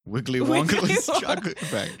Wiggly Wiggly Wonka's Wonka. Chocolate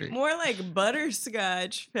Factory. More like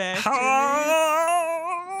Butterscotch Factory.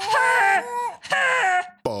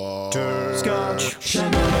 Butterscotch.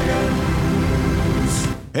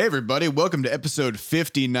 Hey everybody, welcome to episode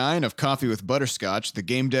 59 of Coffee with Butterscotch, the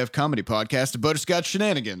game dev comedy podcast of Butterscotch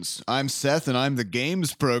Shenanigans. I'm Seth and I'm the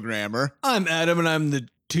games programmer. I'm Adam and I'm the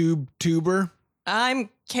tuber. I'm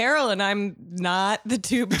Carol and I'm not the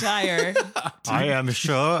tube tire. I am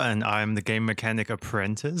Sure, and I'm the game mechanic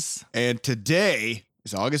apprentice. And today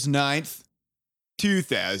is August 9th,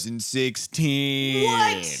 2016.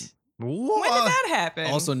 What? When did that happen?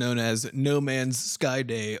 Also known as No Man's Sky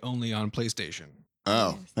Day, only on PlayStation.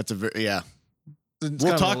 Oh, that's a very, yeah. It's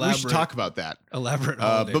We'll kind of talk, we should elaborate- talk about that. Elaborate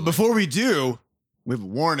holiday. But before we do, we have a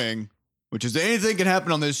warning, which is anything can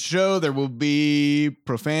happen on this show. There will be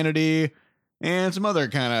profanity and some other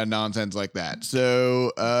kind of nonsense like that.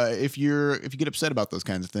 So if you get upset about those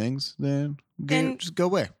kinds of things, then just go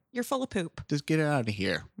away. You're full of poop. Just get out of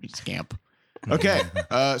here, you scamp. Okay,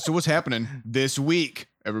 so what's happening this week,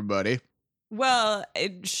 everybody? Well,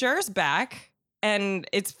 Sure's back, and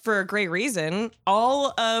it's for a great reason.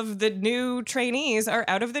 All of the new trainees are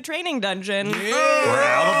out of the training dungeon. We're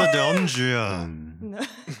out of the dungeon.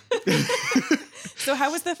 So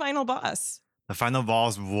how was the final boss? The final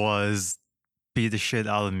boss was beat the shit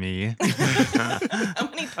out of me. How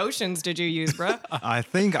many potions did you use, bro? I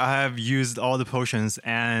think I have used all the potions,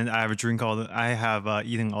 and I have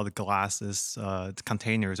eaten all the glasses, the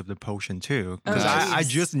containers of the potion too. Because Nice. I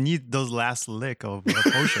just need those last lick of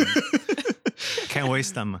potion. Can't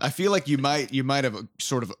waste them. I feel like you might have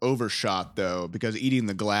sort of overshot though, because eating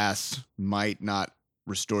the glass might not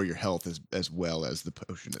restore your health as well as the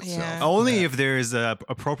potion itself. Yeah. Only if there is a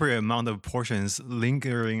appropriate amount of portions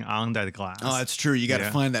lingering on that glass. Oh, that's true. You got to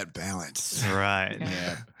Yeah. find that balance. right.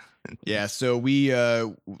 Yeah. Yeah. So we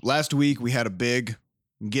last week we had a big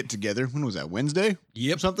get together. When was that? Wednesday?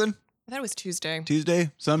 Yep. Or something? I thought it was Tuesday.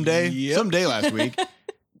 Tuesday? Someday? Yep. Someday last week.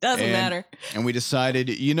 Doesn't And- matter. And we decided,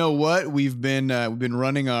 you know what? We've been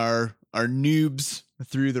running our noobs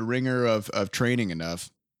through the ringer of training enough.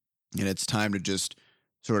 And it's time to just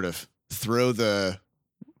sort of throw the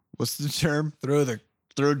what's the term? Throw the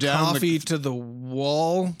Throw down coffee the to the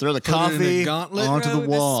wall. throw the put it in a coffee gauntlet. onto Throw the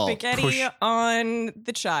wall. spaghetti Push. on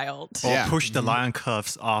the child. Or Yeah. push the lion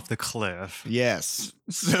cuffs off the cliff. Yes.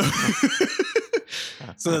 So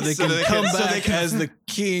So that they So can they come can- so back they can- as the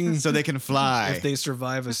king so they can fly. if they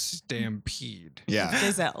survive a stampede. yeah.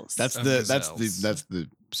 Gazelles. That's Of the gazelles. that's the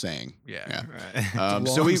saying. Yeah. Right.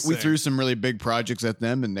 So we Long saying. threw some really big projects at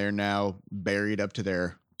them, and they're now buried up to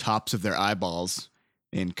their tops of their eyeballs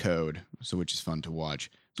in code. So which is fun to watch.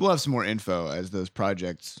 So we'll have some more info as those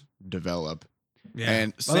projects develop. Yeah.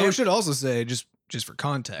 And Although I Sam- should also say, just for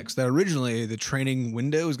context, that originally the training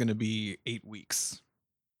window is going to be 8 weeks.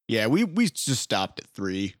 Yeah, we just stopped at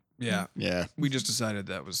 3. Yeah. Yeah, We just decided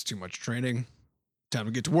that was too much training. Time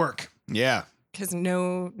to get to work. yeah, Because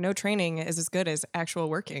no training is as good as actual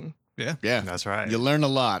working. yeah. That's right. You learn a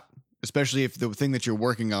lot, especially if the thing that you're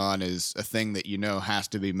working on is a thing that you know has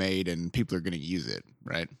to be made and people are going to use it,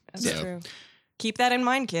 right? That's So, true. Keep that in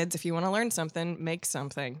mind, kids. If you want to learn something, make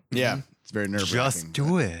something. Yeah, it's very nerve-wracking. Just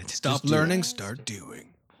do it. Stop do learning, it. start doing.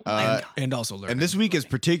 Uh, And also learning. and this week is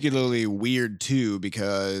particularly weird too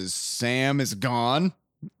because Sam is gone.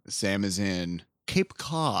 Sam is in Cape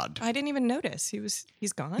Cod. I didn't even notice. He's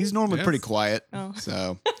gone. He's normally Yeah. pretty quiet, Oh.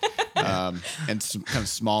 so and kind of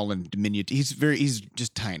small and diminutive. He's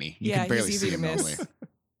just tiny. You Yeah, can barely he's easy see to him miss. normally.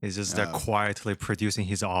 He's just there quietly producing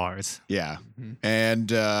his art. Yeah. Mhm.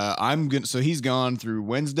 And I'm going to, so he's gone through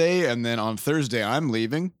Wednesday. And then on Thursday, I'm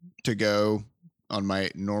leaving to go on my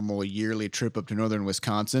normal yearly trip up to northern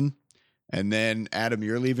Wisconsin. And then, Adam,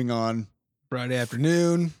 you're leaving on Friday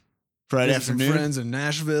afternoon. Friday visit some afternoon. friends in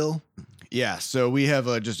Nashville. Yeah. So we have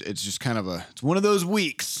it's just kind of it's one of those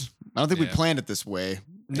weeks. I don't think we Yeah. planned it this way.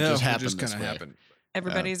 No, just happened it just this kind of way. happened.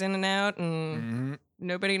 Everybody's in and out, and Mhm.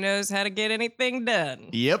 nobody knows how to get anything done.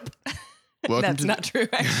 Yep. Welcome That's to not true,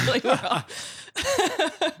 actually. We're all-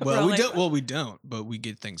 we're Well, all we like- don't. Well, we don't, but we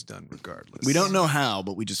get things done regardless. we don't know how,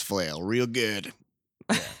 but we just flail real good.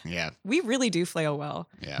 Yeah. We really do flail well.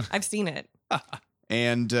 Yeah. I've seen it.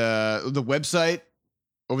 And the website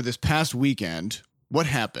over this past weekend, what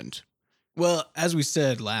happened? Well, as we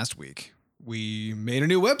said last week, we made a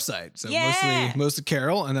new website. So Yeah. mostly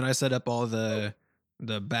Carol, and then I set up all the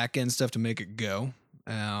back end stuff to make it go.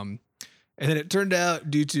 And then it turned out,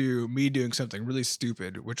 due to me doing something really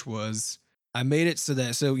stupid, which was I made it so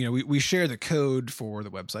that we share the code for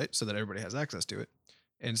the website so that everybody has access to it.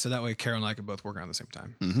 And so that way Carol and I can both work on it at the same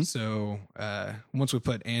time. Mhm. So once we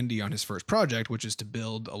put Andy on his first project, which is to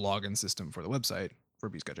build a login system for the website for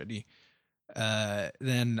Bscotch ID.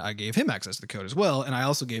 Then I gave him access to the code as well, and I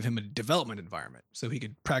also gave him a development environment so he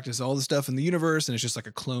could practice all the stuff in the universe, and it's just like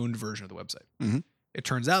a cloned version of the website. Mhm. It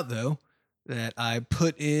turns out though that I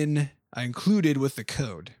included with the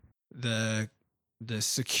code the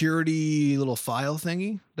security little file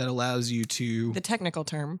thingy that allows you to The technical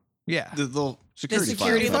term. The little security,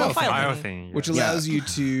 security file. little file File thing. thing, yeah. which allows you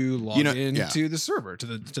to log You know, into the server, to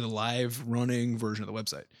the live running version of the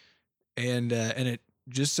website. And it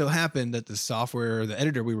just so happened that the software, the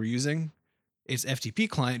editor we were using, its FTP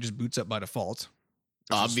client just boots up by default.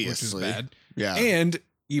 Which is Obviously. bad. Yeah. And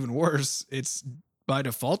even worse, it's by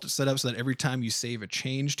default set up so that every time you save a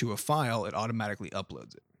change to a file, it automatically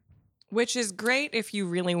uploads it. Which is great if you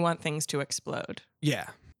really want things to explode. Yeah.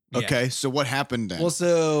 Okay, so what happened then? Well,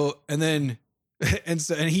 so and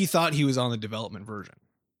he thought he was on the development version,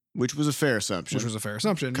 Which was a fair assumption. which was a fair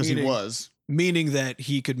assumption because he was. meaning that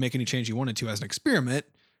he could make any change he wanted to as an experiment,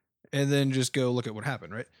 and then just go look at what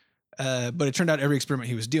happened, right? But it turned out every experiment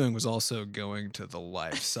he was doing was also going to the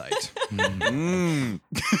live site. Mm.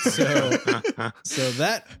 So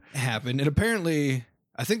that happened, and apparently,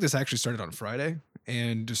 I think this actually started on Friday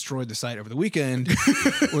and destroyed the site over the weekend,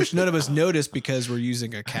 which none of us noticed because we're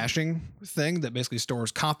using a caching thing that basically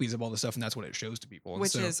stores copies of all the stuff, and that's what it shows to people. And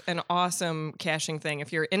Which so, is an awesome caching thing.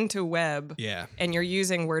 If you're into web yeah, and you're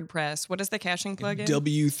using WordPress, what is the caching plugin?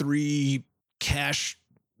 W3 Cache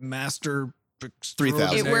Master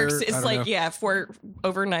 3000. It works. I It's don't like, know. yeah, for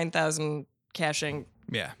over 9,000 caching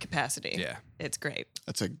yeah, capacity. yeah, It's great.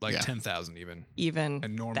 That's a like yeah. 10,000 even. Even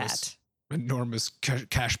Enormous. that. Enormous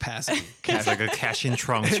cache capacity. It's like a caching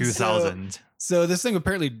Tron And so- 2000. So this thing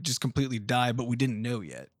apparently just completely died, but we didn't know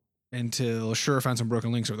yet until Shure found some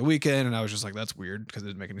broken links over the weekend, and I was just like, "That's weird," because it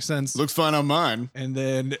didn't make any sense. Looks fine on mine. And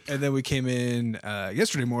then we came in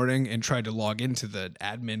yesterday morning and tried to log into the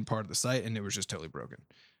admin part of the site, and it was just totally broken.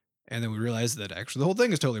 And then we realized that actually the whole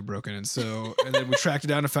thing is totally broken. And so, and then we tracked it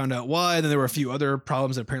down and found out why. And then there were a few other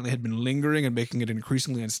problems that apparently had been lingering and making it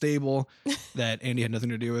increasingly unstable that Andy had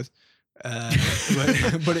nothing to do with.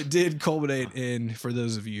 But it did culminate in, for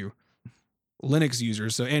those of you Linux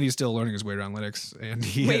users. So Andy's still learning his way around Linux, and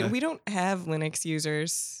he, Wait, we don't have Linux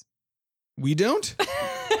users. we don't.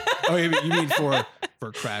 Oh, you mean for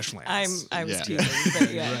Crashlands? I was Yeah. teasing,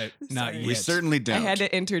 but yeah. Right. Not Sorry. yet. We certainly I don't. had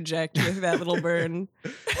to interject with that little burn.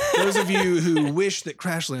 Those of you who wish that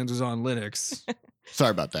Crashlands was on Linux,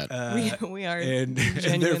 Sorry about that. we are and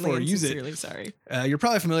genuinely therefore and use it. sincerely sorry. You're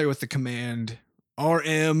probably familiar with the command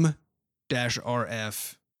rm-rf/star.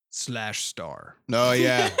 Oh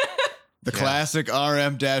yeah. The Yeah. classic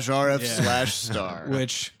RM-RF Yeah. /star.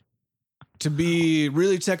 Which, to be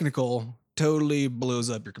really technical, totally blows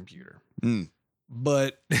up your computer. Mm.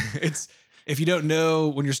 But it's, if you don't know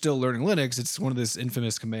when you're still learning Linux, it's one of those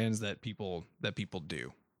infamous commands that people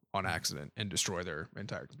do on accident and destroy their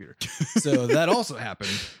entire computer. So that also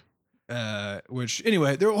happened. Which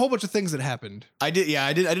anyway, there were a whole bunch of things that happened. I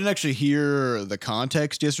didn't actually hear the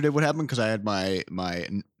context yesterday of what happened because I had my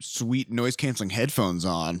sweet noise canceling headphones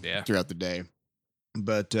on Yeah. throughout the day.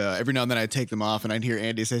 But every now and then I'd take them off and I'd hear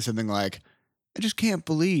Andy say something like, "I just can't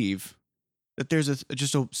believe that there's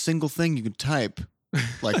just a single thing you can type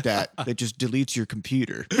like that that just deletes your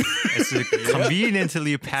computer." It's a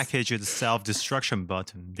conveniently packaged self-destruction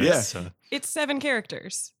button. That's, It's 7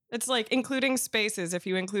 characters. It's like including spaces. If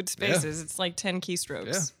you include spaces, it's like 10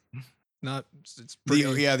 keystrokes. Not, it's pretty.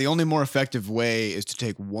 The only more effective way is to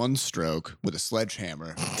take one stroke with a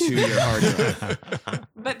sledgehammer to your hard drive.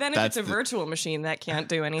 But then if That's it's a the- virtual machine, that can't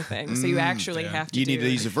do anything. So you actually yeah. have to You do need to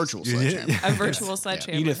use a virtual Yeah. sledgehammer. a virtual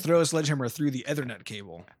sledgehammer. You need to throw a sledgehammer through the Ethernet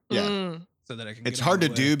cable Yeah. Mm. so that I can. It's get hard out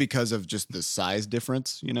to of the way. do because of just the size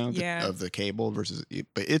difference, Yeah. of the cable versus,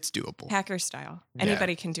 but it's doable. Hacker style. Yeah.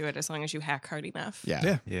 Anybody can do it as long as you hack hard enough. Yeah.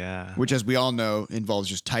 Yeah. yeah. Which, as we all know, involves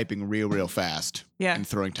just typing real fast Yeah. and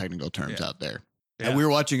throwing technical terms Yeah. out there. Yeah. And we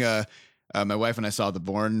were watching my wife and I saw the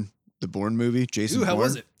Bourne movie, Jason Ooh, how Bourne.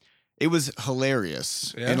 was it? It was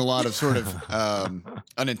hilarious Yeah? in a lot of sort of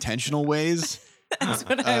unintentional ways. That's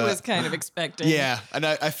what I was kind of expecting. Yeah, and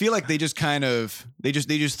I feel like they just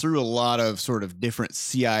threw a lot of sort of different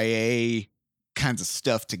CIA kinds of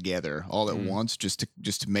stuff together all at Mm. once just to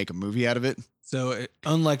make a movie out of it. So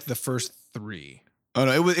unlike the first 3. Oh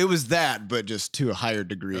no, it was that, but just to a higher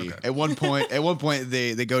degree. Okay. At one point,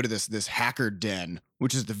 they go to this hacker den,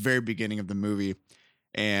 which is the very beginning of the movie,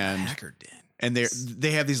 and Hacker Den. and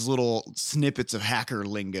they have these little snippets of hacker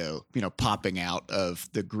lingo, popping out of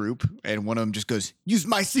the group, and one of them just goes, "Use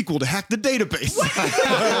MySQL to hack the database."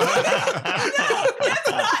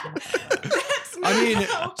 I mean,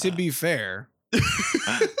 to be fair,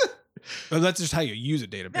 Well, that's just how you use a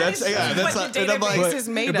database. That's- yeah, that's what the and I'm like- database is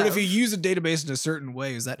made but of. if you use a database in a certain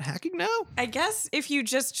way, is that hacking now? I guess if you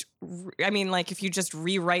just, if you just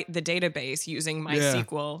rewrite the database using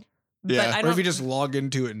MySQL, Yeah. but I Or don't. if you just log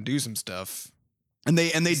into it and do some stuff. And they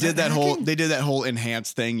did that whole hacking? they did that whole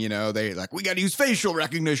enhanced thing, you know. They like, we got to use facial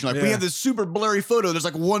recognition. Like we Yeah. have this super blurry photo. There's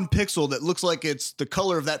like one pixel that looks like it's the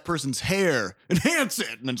color of that person's hair. Enhance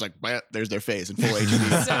it, and then it's like, bah, there's their face in full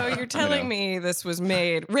HD. So you're telling know. me this was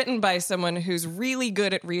written by someone who's really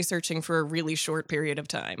good at researching for a really short period of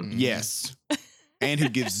time. Yes, and who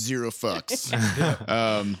gives zero fucks.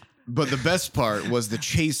 But the best part was the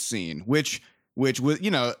chase scene, which with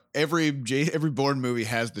every Bourne movie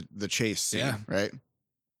has the chase scene, Yeah. right?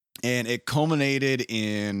 And it culminated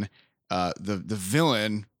in the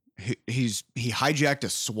villain. He hijacked a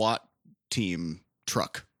SWAT team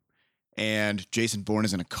truck, and Jason Bourne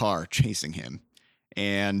is in a car chasing him,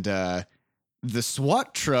 and the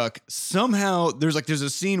SWAT truck somehow there's a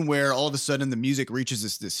scene where all of a sudden the music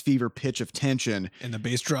reaches this fever pitch of tension, And the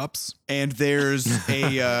bass drops. and there's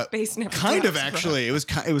a Base never kind of drops, bro. actually it was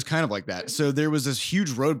kind of like that. So there was this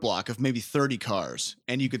huge roadblock of maybe 30 cars,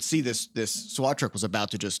 and you could see this SWAT truck was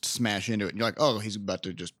about to just smash into it, and you're like, oh, he's about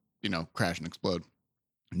to just crash and explode.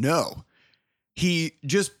 No, he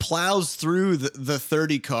just plows through the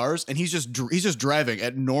 30 cars, and he's just driving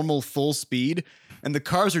at normal full speed, and the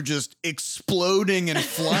cars are just exploding and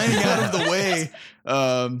flying out of the way,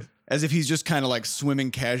 as if he's just kind of like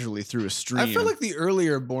swimming casually through a stream. I feel like the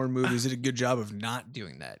earlier Bourne movies did a good job of not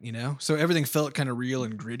doing that, So everything felt kind of real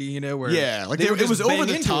and gritty, where Yeah, like they would it was just bang over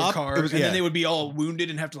the into top. a car, It was- and yeah. then they would be all wounded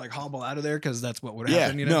and have to like hobble out of there because that's what would Yeah,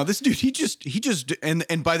 happen. no, this dude, he just,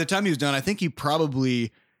 and by the time he was done, I think he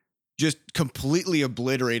probably just completely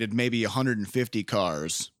obliterated maybe 150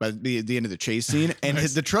 cars by the end of the chase scene, and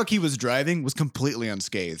the truck he was driving was completely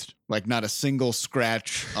unscathed, like not a single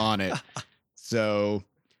scratch on it. So,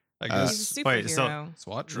 I He's guess a Wait, superhero. so-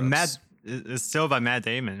 SWAT trucks. Matt is still by Matt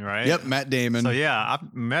Damon, right? yep, Matt Damon. So yeah,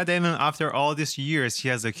 Matt Damon. After all these years, he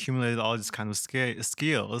has accumulated all these kind of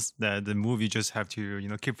skills that the movie just have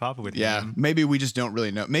to keep up with. Yeah, him. maybe we just don't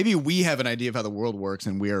really know. Maybe we have an idea of how the world works,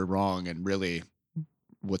 and we are wrong, and really,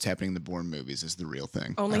 what's happening in the Bourne movies is the real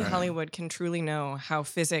thing. Only All right. Hollywood can truly know how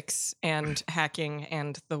physics and hacking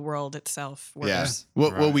and the world itself works. Yeah.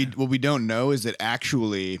 What Right. we don't know is that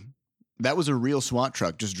actually that was a real SWAT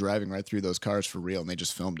truck just driving right through those cars for real, and they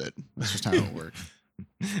just filmed it. That's just how it worked.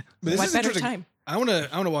 But this What is better interesting. time? I want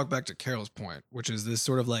to walk back to Carol's point, which is this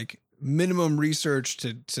sort of like minimum research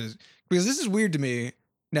to because this is weird to me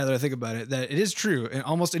now that I think about it, that it is true in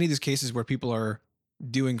almost any of these cases where people are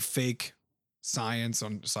doing fake science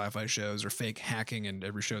on sci-fi shows or fake hacking in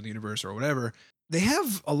every show in the universe or whatever. They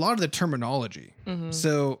have a lot of the terminology. Mhm.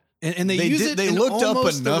 So and they They use did- it. they in looked up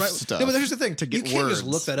almost the enough right- stuff No, but here's the thing: to get you can't just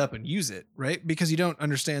words. look that up and use it, right? Because you don't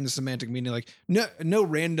understand the semantic meaning. Like no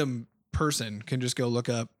random person can just go look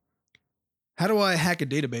up, how do I hack a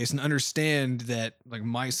database and understand that like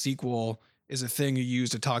MySQL is a thing you use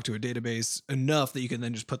to talk to a database enough that you can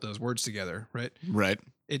then just put those words together, right? Right.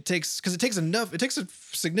 It takes a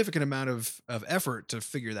significant amount of effort to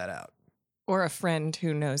figure that out. Or a friend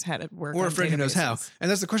who knows how to work. Or a on friend who knows how. databases.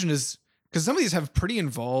 And that's the question is, because some of these have pretty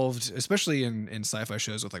involved, especially in sci-fi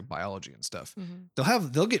shows with like biology and stuff.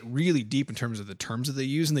 Mhm. They'll get really deep in terms of the terms that they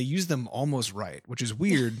use, and they use them almost right, which is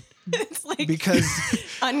weird It's like because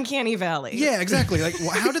Uncanny Valley. yeah, exactly. Like,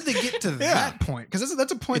 how did they get to Yeah. that point? Because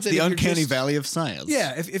that's a point It's that the if you're uncanny just- valley of science.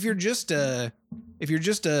 Yeah, if you're just a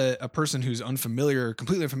person who's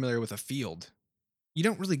completely unfamiliar with a field, you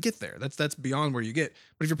don't really get there. That's beyond where you get.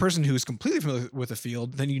 But if you're a person who's completely familiar with a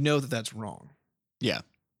field, then you know that that's wrong. Yeah.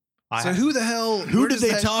 So who the hell? Who where did does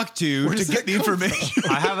they that- talk to where to does get that the come from? information?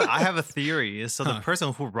 I have a theory. So Huh. the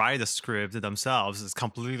person who write the script themselves is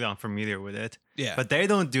completely unfamiliar with it, Yeah, but they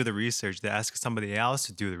don't do the research. They ask somebody else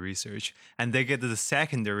to do the research, and they get the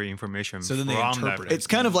secondary information. So then they from interpret that. it. It's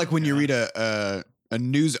kind of like when you Yeah. read a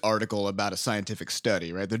news article about a scientific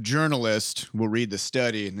study, right? The journalist will read the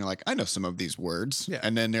study and they're like, I know some of these words. Yeah.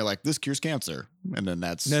 And then they're like, this cures cancer. And then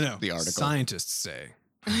that's no. the article. Scientists say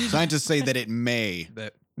Scientists say that it may.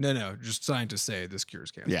 that. No. Just scientists say this cures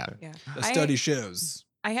cancer. Yeah. Yeah. The study shows.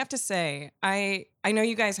 I have to say, I know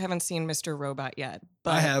you guys haven't seen Mr. Robot yet,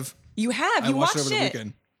 but I have. You have. I You watched watched it over the it.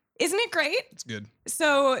 weekend. Isn't it great? It's good.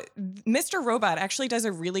 So, Mr. Robot actually does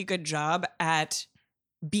a really good job at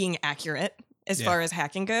being accurate as Yeah. far as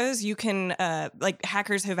hacking goes. You can, like,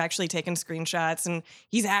 hackers have actually taken screenshots, and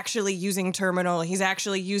he's actually using terminal. He's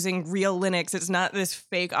actually using real Linux. It's not this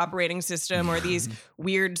fake operating system or these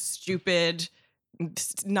weird, stupid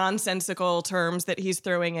nonsensical terms that he's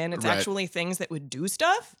throwing in. It's Right. actually things that would do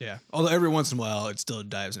stuff. Yeah. Although every once in a while it still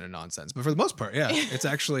dives into nonsense. But for the most part, yeah, it's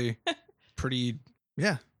actually pretty,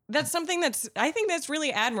 yeah. That's something I think that's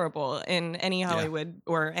really admirable in any Hollywood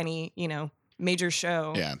or any, major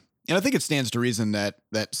show. Yeah. And I think it stands to reason that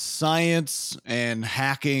science and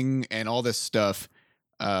hacking and all this stuff,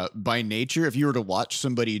 by nature, if you were to watch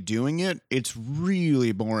somebody doing it, it's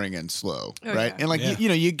really boring and slow, Oh, right? yeah. And like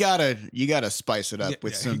Yeah. you gotta spice it up Yeah,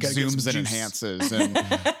 with yeah, some you gotta get zooms some and juice. enhances and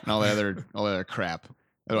all that other crap.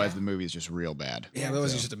 Otherwise, the movie is just real bad. Yeah, that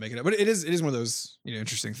was So- just to make it up. But it is one of those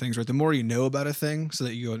interesting things, right? The more you know about a thing, so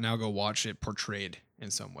that you go watch it portrayed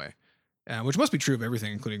in some way, which must be true of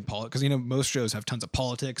everything, including politics. Because most shows have tons of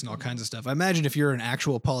politics and all kinds of stuff. I imagine if you're an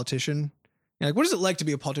actual politician, like what is it like to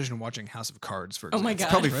be a politician watching House of Cards? For Oh example? my It's God.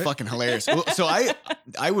 probably Right? fucking hilarious. Well, so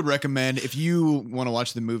I would recommend, if you want to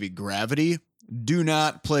watch the movie Gravity, do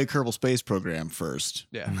not play Kerbal Space Program first.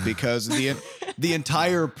 Yeah. Because the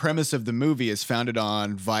entire premise of the movie is founded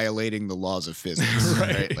on violating the laws of physics,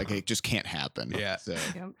 right? Right. Like it just can't happen. Yeah. So.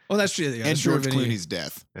 Well, that's true. Yeah, And that's true George of any- Clooney's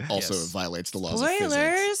death also Yes. violates the laws of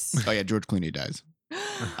physics. Spoilers. Oh yeah, George Clooney dies.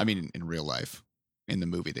 I mean, in real life, in the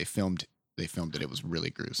movie, they filmed it. It was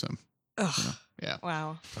really gruesome. Ugh. Yeah.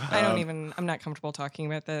 Wow. Um, I'm not comfortable talking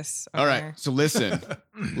about this. All right. Okay. So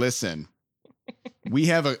listen. We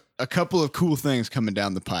have a couple of cool things coming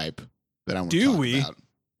down the pipe that I want to Do talk we? about.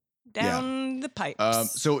 Down the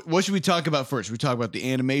pipes. So what should we talk about first? Should we talk about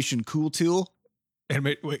the animation cool tool?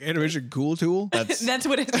 animation cool tool. That's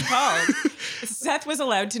what it's called. Seth was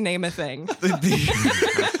allowed to name a thing.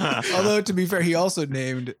 Although to be fair, he also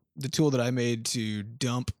named the tool that I made to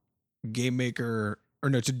dump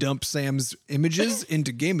to dump Sam's images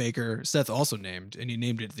into GameMaker. Seth also named, and he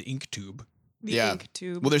named it the ink tube. The Yeah. ink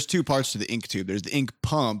tube. Well, there's two parts to the ink tube. There's the ink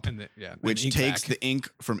pump, And and which ink takes vac. the ink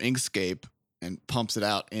from Inkscape and pumps it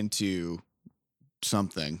out into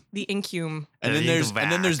something. the incume. And The then ink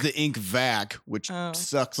there's vac. the ink vac, which Oh.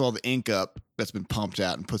 sucks all the ink up that's been pumped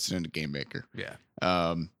out and puts it into GameMaker. Yeah.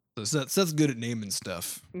 So So Seth's good at naming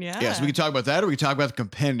stuff. Yeah. we can talk about that, or we can talk about the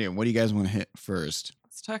compendium. What do you guys want to hit first?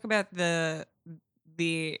 Let's talk about the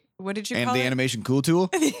what did you And call the it? animation cool tool.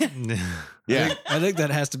 Yeah. I think that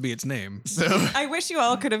has to be its name. So I wish you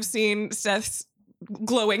all could have seen Seth's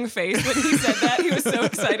glowing face when he said that. He was so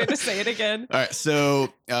excited to say it again. all right,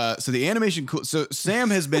 so the animation cool. So Sam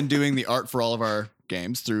has been doing the art for all of our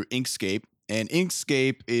games through Inkscape, and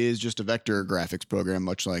Inkscape is just a vector graphics program,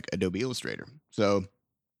 much like Adobe Illustrator. So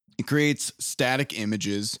it creates static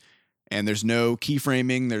images, and there's no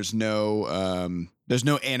keyframing. There's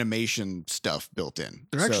no animation stuff built in.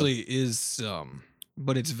 There So- actually is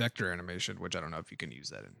but it's vector animation, which I don't know if you can use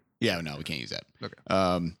that in. Yeah, no, we can't use that.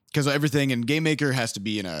 Okay. Because everything in GameMaker has to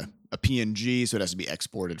be in a PNG, so it has to be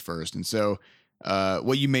exported first. And so,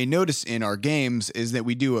 what you may notice in our games is that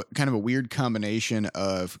we do a kind of a weird combination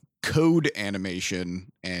of code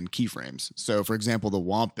animation and keyframes. So, for example, the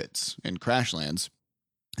Wompits in Crashlands,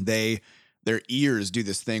 their ears do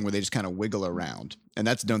this thing where they just kind of wiggle around, and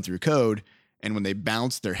that's done through code. And when they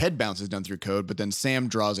bounce, their head bounce is done through code, but then Sam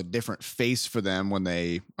draws a different face for them when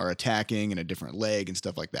they are attacking and a different leg and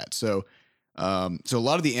stuff like that. So a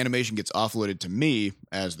lot of the animation gets offloaded to me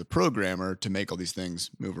as the programmer to make all these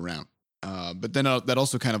things move around. But then that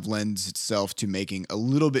also kind of lends itself to making a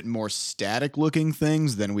little bit more static looking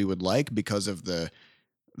things than we would like because of the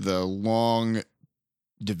long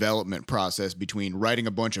development process between writing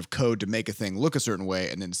a bunch of code to make a thing look a certain way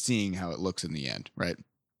and then seeing how it looks in the end, right?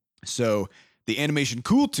 So the animation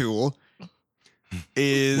cool tool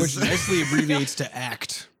is Which nicely abbreviates to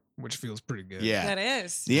ACT, which feels pretty good. yeah. That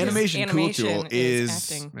is. The Because animation cool tool animation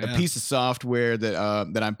is acting. a Yeah. piece of software that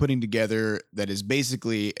I'm putting together that is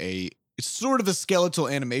basically it's sort of a skeletal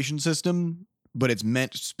animation system, but it's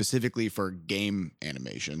meant specifically for game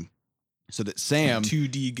animation. So that Sam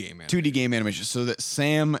 2D game. 2D game animation, so that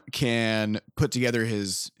Sam can put together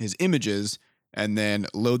his images and then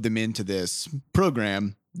load them into this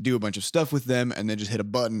program, do a bunch of stuff with them, and then just hit a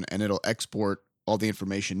button and it'll export all the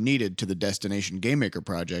information needed to the destination GameMaker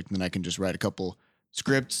project. And then I can just write a couple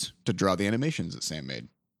scripts to draw the animations that Sam made.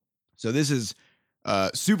 So this is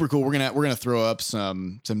super cool. We're gonna throw up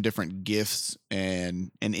some different GIFs and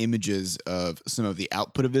images of some of the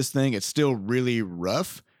output of this thing. It's still really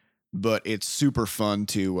rough, but it's super fun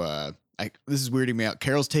to. This is weirding me out.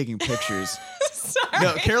 Carol's taking pictures. Sorry.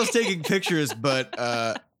 No, Carol's taking pictures, but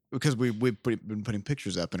because we've been putting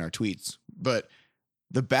pictures up in our tweets. But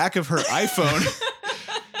the back of her iPhone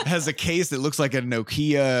has a case that looks like a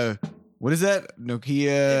Nokia. What is that?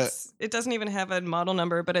 Nokia. It doesn't even have a model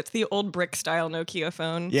number, but it's the old brick style Nokia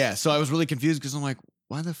phone. Yeah. So I was really confused because I'm like,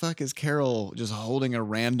 why the fuck is Carol just holding a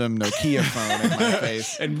random Nokia phone in my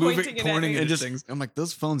face? and Pointing it at pointing me. at And just, things. I'm like,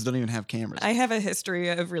 those phones don't even have cameras. I have a history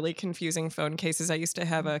of really confusing phone cases. I used to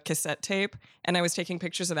have a cassette tape, and I was taking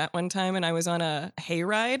pictures of that one time, and I was on a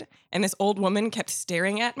hayride, and this old woman kept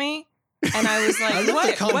staring at me, and I was like, I love the what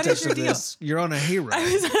is context your of deal? this. You're on a hayride.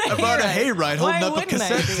 I was on a I'm on a hayride. hayride holding Why up a wouldn't I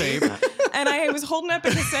cassette be? tape. And I was holding up a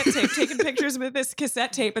cassette tape, taking pictures with this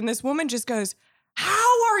cassette tape, and this woman just goes,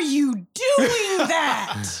 "How are you doing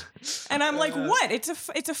that?" And I'm like, "What? It's a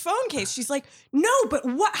phone case." She's like, "No, but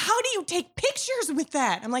what? How do you take pictures with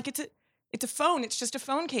that?" I'm like, "It's a phone. It's just a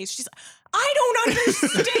phone case." She's like, "I don't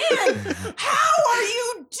understand. How are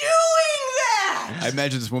you doing that?" I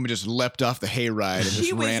imagine this woman just leapt off the hayride and just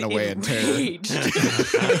She was ran away in terror. enraged.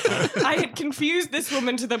 I had confused this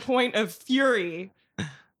woman to the point of fury.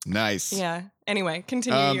 Nice. Yeah. Anyway,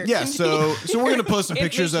 continue. Yeah, so we're gonna post some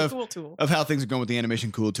pictures Animation of Cool Tool. how things are going with the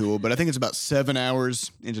Animation Cool tool, but I think it's about 7 hours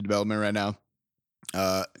into development right now.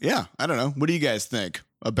 Yeah, I don't know. What do you guys think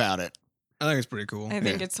about it? I think it's pretty cool. I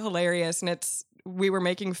think Yeah. it's hilarious, and we were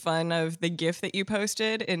making fun of the GIF that you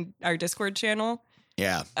posted in our Discord channel.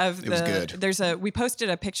 Yeah, Of it was good. We posted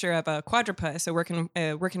a picture of a quadrupus, a work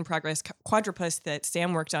in progress quadrupus that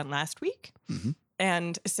Sam worked on last week, Mhm.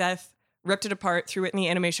 and Seth ripped it apart, threw it in the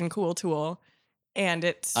Animation Cool tool, and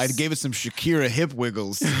it's. I gave it some Shakira hip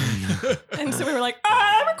wiggles. And so we were like,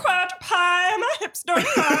 "I'm a quadrupus, my hips don't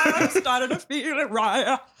lie, I'm starting to feel it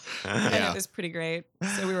right." And Yeah. it was pretty great.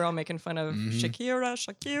 So we were all making fun of Mhm.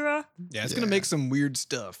 Shakira. Yeah, it's Yeah. gonna make some weird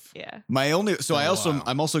stuff. Yeah.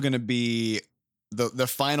 I'm also going to be the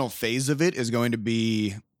final phase of it is going to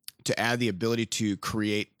be to add the ability to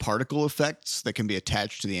create particle effects that can be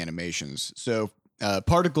attached to the animations. So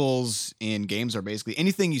particles in games are basically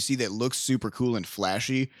anything you see that looks super cool and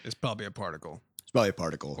flashy. It's probably a particle. It's probably a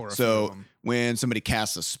particle. Or a few of So 'em. when somebody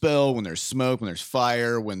casts a spell, when there's smoke, when there's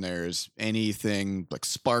fire, when there's anything like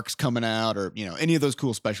sparks coming out, or any of those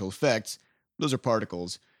cool special effects, those are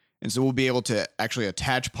particles. And so we'll be able to actually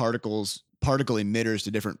attach particle emitters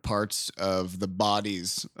to different parts of the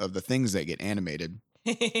bodies of the things that get animated.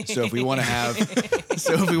 So if we want to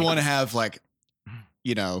have like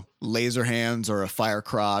laser hands or a fire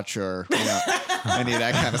crotch or any of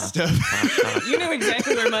that kind of stuff, You knew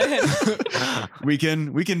exactly where my head. we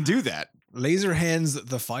can do that. Laser Hands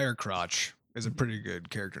the Fire Crotch is a pretty good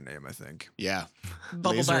character name, I think. Yeah.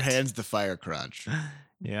 Bubble Laser butt. hands the fire crotch.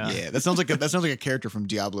 Yeah. Yeah, that sounds like a character from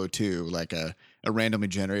Diablo 2, like a randomly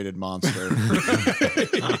generated monster.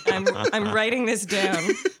 I'm writing this down.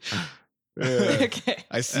 Okay.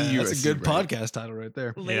 I see you. That's a good podcast title right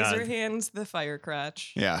there. Laser hands the fire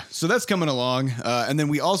crotch. Yeah, so that's coming along, and then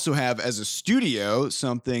we also have, as a studio,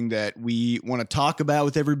 something that we want to talk about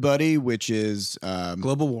with everybody, which is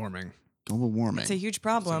Global warming. global warming. It's a huge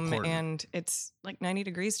problem, important. and it's like 90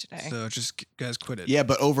 degrees today. So just guys quit it. Yeah,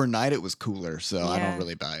 but overnight it was cooler, so I Yeah. don't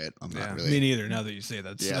really buy it. I'm Yeah, not really. me neither. Now that you say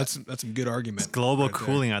that, Yeah. that's some good argument. It's global right there.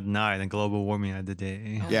 cooling at night and global warming at the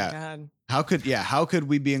day. Oh Yeah. my God. How could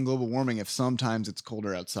we be in global warming if sometimes it's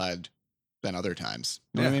colder outside than other times?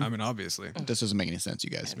 You know Yeah, what I mean, obviously. this doesn't make any sense, you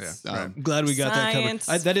guys. Yeah, Yes. right. Glad we got Science.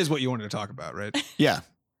 that covered. That is what you wanted to talk about, right? Yeah.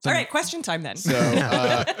 All right, question time then. So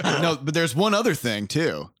no, but there's one other thing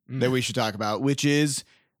too that we should talk about, which is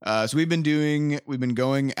so we've been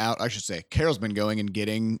going out. I should say, Carol's been going and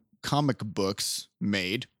getting comic books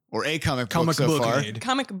made, or a comic book so far. made.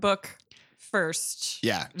 Comic book first.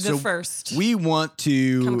 Yeah. The so first. we want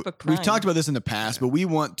to. Comic book We've prime. talked about this in the past, but we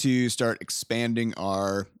want to start expanding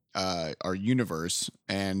our universe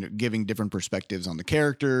and giving different perspectives on the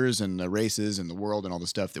characters and the races and the world and all the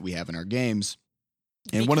stuff that we have in our games.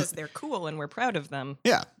 And one of because they're cool and we're proud of them.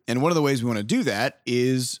 Yeah. And one of the ways we want to do that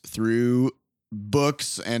is through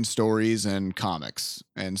books and stories and comics.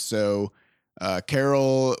 And so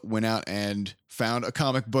Carol went out and found a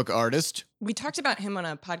comic book artist, We talked about him on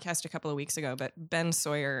a podcast a couple of weeks ago, but Ben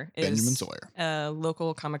Sawyer is Benjamin Sawyer. a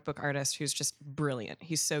local comic book artist who's just brilliant.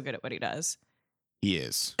 He's so good at what he does. He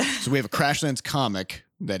is. So we have a Crashlands comic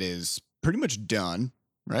that is pretty much done,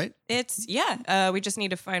 right? We just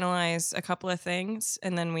need to finalize a couple of things,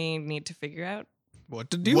 and then we need to figure out.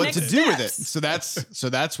 What to do What with to Next it? do with it. steps. So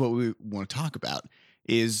that's what we want to talk about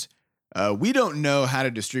is we don't know how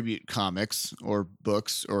to distribute comics or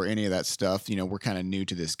books or any of that stuff. We're kind of new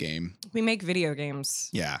to this game. We make video games.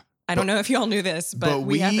 Yeah. I don't know if you all knew this, but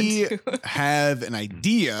we happen to. have an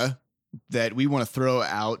idea that we want to throw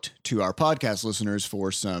out to our podcast listeners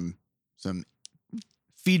for some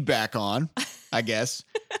feedback on, I guess.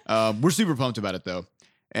 We're super pumped about it though.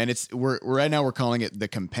 And we're right now we're calling it the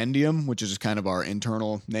Compendium, which is just kind of our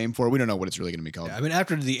internal name for it. We don't know what it's really going to be called. Yeah, I mean,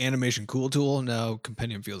 after the animation cool tool, now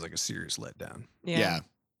Compendium feels like a serious letdown. Yeah.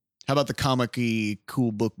 How about the comic-y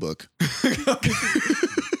cool book?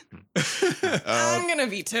 I'm gonna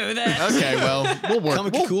veto that. Okay, well, we'll work.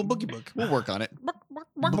 Comic cool bookie book. We'll work on it.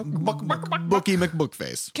 Bookie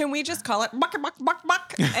McBookface. Can we just call it buck buck buck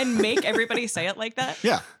buck and make everybody say it like that?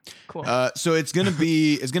 Yeah. Cool. So it's gonna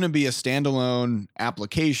be a standalone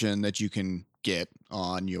application that you can get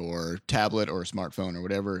on your tablet or smartphone or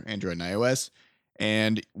whatever, Android and iOS,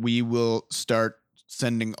 and we will start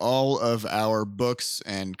sending all of our books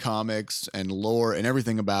and comics and lore and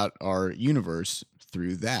everything about our universe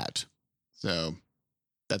through that. So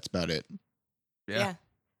that's about it. Yeah.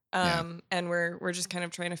 And we're just kind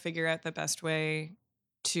of trying to figure out the best way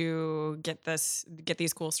to get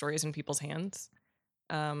these cool stories in people's hands.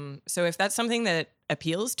 So if that's something that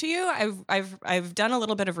appeals to you, I've done a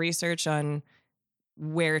little bit of research on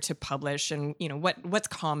where to publish and what's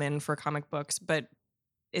common for comic books, but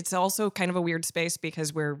it's also kind of a weird space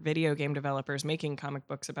because we're video game developers making comic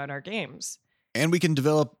books about our games. And we can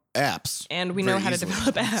develop apps. And we know how to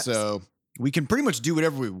develop apps. So we can pretty much do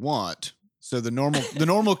whatever we want. So the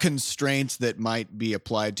normal constraints that might be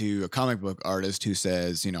applied to a comic book artist who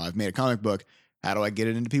says, I've made a comic book, how do I get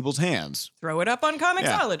it into people's hands? Throw it up on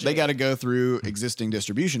Comixology. They got to go through existing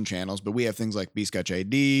distribution channels, but we have things like Bscotch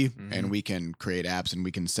ID, and we can create apps and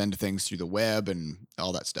we can send things through the web and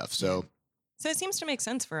all that stuff. So it seems to make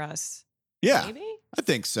sense for us. Yeah, Maybe? I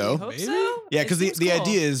think so. I hope so. Yeah, because the It seems cool.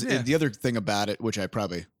 idea is Yeah. the other thing about it, which I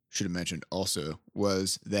probably should have mentioned also,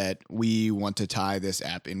 was that we want to tie this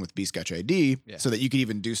app in with Bscotch ID so that you could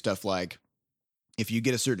even do stuff like if you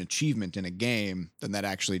get a certain achievement in a game, then that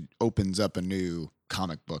actually opens up a new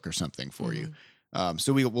comic book or something for you.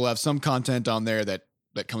 So we'll have some content on there that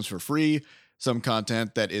comes for free, some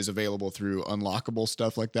content that is available through unlockable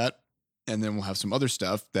stuff like that. And then we'll have some other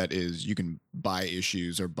stuff that is you can buy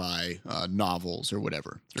issues or buy novels or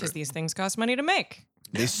whatever. Because these things cost money to make.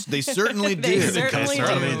 They certainly do. They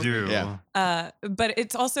certainly do. Yeah. But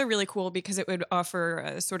it's also really cool because it would offer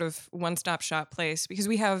a sort of one-stop shop place because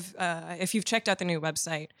we have, if you've checked out the new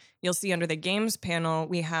website, you'll see under the games panel,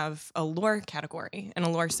 we have a lore category and a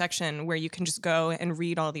lore section where you can just go and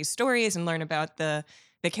read all these stories and learn about the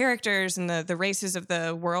characters and the races of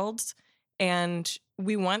the worlds. And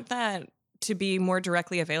we want that to be more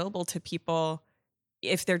directly available to people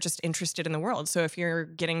if they're just interested in the world. So if you're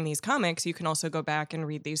getting these comics, you can also go back and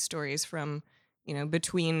read these stories from,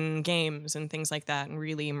 between games and things like that and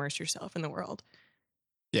really immerse yourself in the world.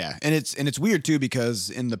 Yeah, and it's weird too because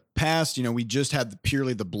in the past, we just had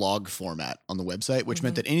purely the blog format on the website, which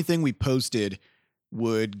meant that anything we posted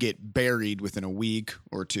would get buried within a week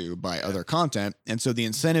or two by other content. And so the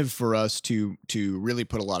incentive for us to really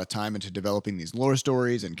put a lot of time into developing these lore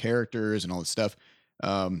stories and characters and all this stuff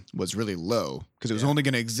was really low because it was only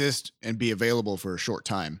going to exist and be available for a short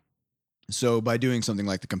time. So by doing something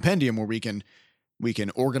like the Compendium where we can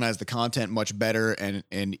organize the content much better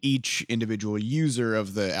and each individual user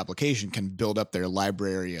of the application can build up their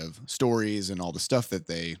library of stories and all the stuff that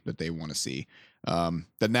they want to see,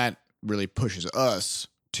 then that really pushes us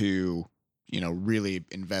to, really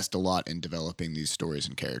invest a lot in developing these stories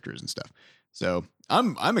and characters and stuff. So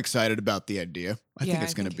I'm excited about the idea. I think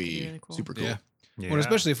it's going to be really cool. super cool. Yeah. Yeah. Well,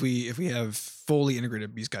 especially if we have fully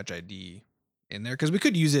integrated Bscotch ID in there, because we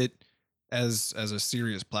could use it as a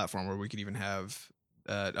serious platform where we could even have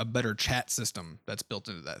a better chat system that's built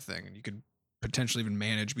into that thing, and you could potentially even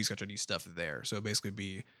manage Bscotch ID stuff there. So basically,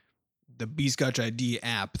 be the Bscotch ID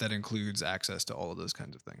app that includes access to all of those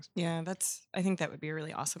kinds of things. Yeah, I think that would be a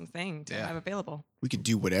really awesome thing to have available. We could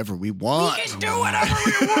do whatever we want. We can do whatever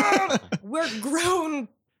we want. We're grown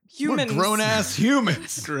humans. We're grown-ass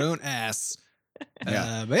humans. Grown ass.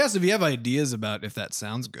 Yeah. But yes, if you have ideas about if that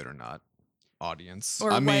sounds good or not, audience.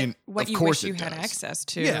 Or I mean, what of you course wish you it had does. access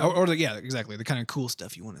to. yeah, or exactly. The kind of cool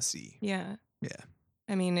stuff you want to see. Yeah. Yeah.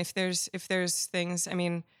 I mean, if there's things, I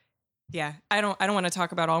mean, yeah, I don't want to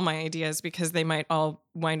talk about all my ideas because they might all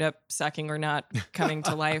wind up sucking or not coming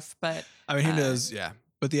to life. But I mean, who knows? Yeah.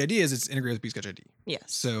 But the idea is it's integrated with Bscotch ID. yes.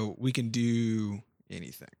 So we can do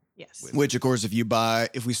anything. Yes. Which, of course,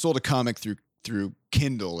 if we sold a comic through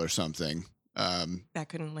Kindle or something, That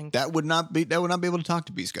couldn't link. that would not be able to talk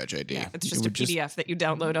to Bscotch ID. Yeah, it's It just a would PDF that you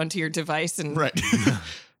download onto your device and right.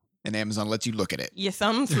 And Amazon lets you look at it. you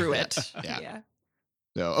thumb through it. Yeah.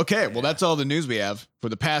 So, okay, well, that's all the news we have for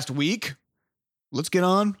the past week. Let's get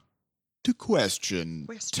on to question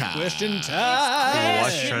time. Question time.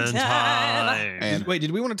 Question time. And Wait,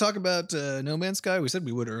 did we want to talk about No Man's Sky? We said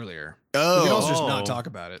we would earlier. oh, We can also just not talk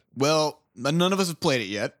about it. well, none of us have played it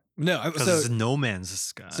yet. No, Because so it's No Man's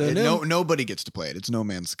Sky. So no- Nobody gets to play it. It's No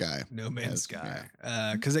Man's Sky. No Man's Yes,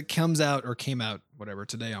 Sky, because it comes out or came out whatever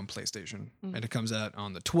today on PlayStation, Mm. and it comes out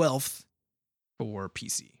on the 12th for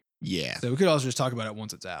PC. Yeah. So we could also just talk about it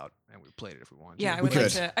once it's out, and we played it if we wanted. Yeah, to. I We would like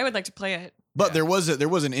could. to. I would like to play it. But Yeah. there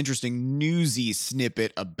was an interesting newsy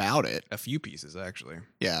snippet about it. A few pieces actually.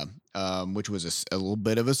 Yeah. Which was a little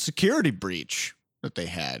bit of a security breach that they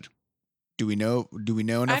had. Do we know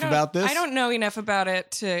enough about this? I don't know enough about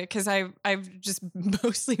it because I've just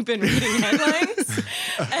mostly been reading headlines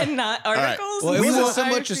and not right. articles. Well, it and wasn't so I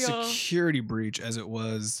much a feel- security breach as it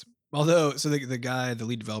was. Although, so the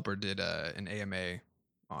lead developer did an AMA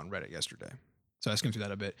on Reddit yesterday. So I skimmed through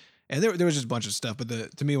that a bit, and there was just a bunch of stuff.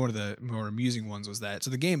 But to me, one of the more amusing ones was that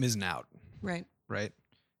the game isn't out, Right. right?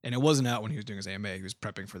 And it wasn't out when he was doing his AMA. He was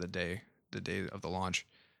prepping for the day of the launch.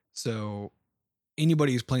 So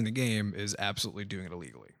anybody who's playing the game is absolutely doing it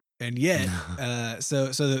illegally. And yet, one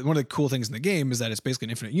of the cool things in the game is that it's basically an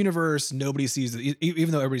infinite universe. Nobody sees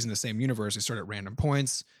even though everybody's in the same universe, they start at random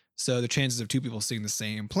points. So the chances of two people seeing the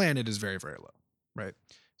same planet is very, very low, right?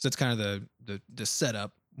 So that's kind of the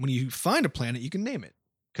setup. When you find a planet, you can name it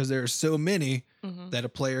because there are so many Mhm. that a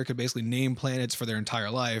player could basically name planets for their entire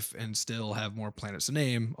life and still have more planets to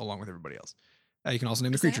name along with everybody else. You can also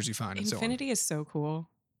name the Is that creatures you find and so on. Infinity is so cool.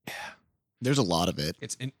 There's a lot of it.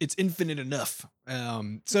 It's infinite enough.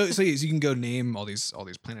 So yes, you can go name all these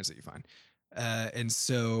planets that you find, and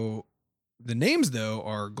so the names though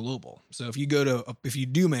are global. So if you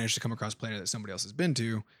do manage to come across a planet that somebody else has been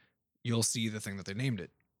to, you'll see the thing that they named it,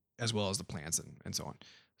 as well as the plants and so on.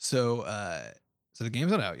 So the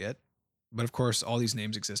game's not out yet, but of course all these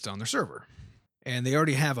names exist on their server, and they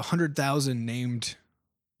already have 100,000 named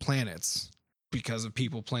planets because of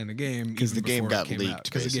people playing the game. 'Cause even the game before it got came leaked, out,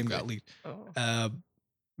 because the game got basically. leaked. Oh.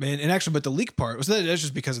 And actually, but the leak part was that's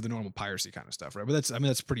just because of the normal piracy kind of stuff, right? But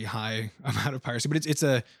that's pretty high amount of piracy. But it's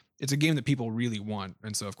a game that people really want,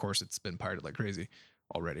 and so of course it's been pirated like crazy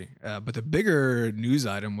already. But the bigger news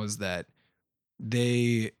item was that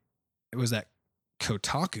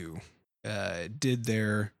Kotaku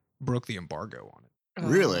broke the embargo on it.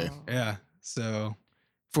 Really? Oh. Yeah. So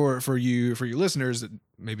for you listeners that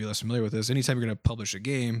may be less familiar with this, anytime you're going to publish a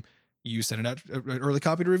game, you send it out an early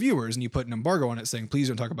copy to reviewers, and you put an embargo on it saying, please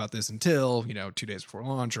don't talk about this until 2 days before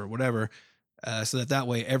launch or whatever, so that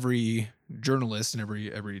way every journalist and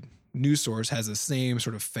every news source has the same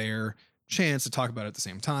sort of fair chance to talk about it at the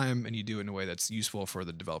same time, and you do it in a way that's useful for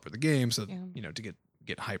the developer of the game, so Yeah. to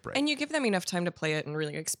get hype right. And you give them enough time to play it and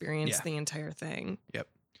really experience Yeah. the entire thing.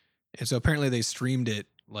 And so apparently they streamed it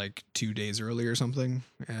like 2 days early or something.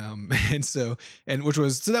 So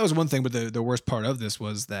that was one thing. But the worst part of this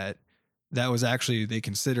was that was actually, they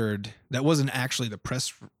considered that wasn't actually the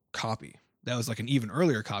press copy. That was like an even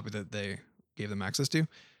earlier copy that they gave them access to.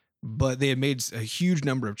 But they had made a huge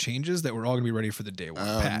number of changes that were all going to be ready for the day one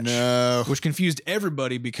patch. No. Which confused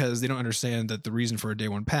everybody because they don't understand that the reason for a day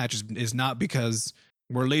one patch is not because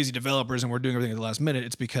we're lazy developers and we're doing everything at the last minute.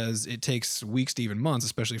 It's because it takes weeks to even months,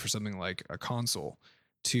 especially for something like a console,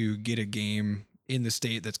 to get a game in the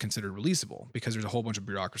state that's considered releasable, because there's a whole bunch of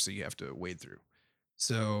bureaucracy you have to wade through.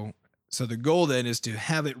 So the goal then is to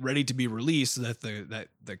have it ready to be released so that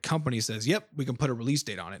the company says, yep, we can put a release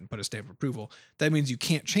date on it and put a stamp of approval. That means you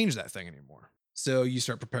can't change that thing anymore. So you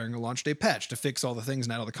start preparing a launch day patch to fix all the things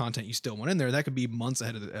and add all the content you still want in there. That could be months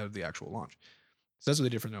ahead of the actual launch. So that's what they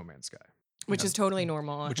did for No Man's Sky. Which is totally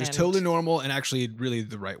normal. Which is and- totally normal and actually really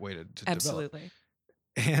the right way to develop. Absolutely.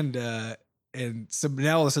 And so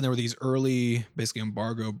now all of a sudden there were these early, basically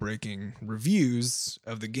embargo breaking reviews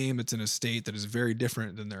of the game that's in a state that is very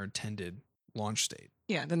different than their intended launch state.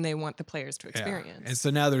 Yeah, then they want the players to experience. And so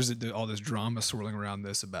now there's all this drama swirling around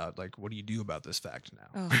this about like, what do you do about this fact now?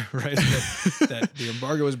 Oh. Right? that the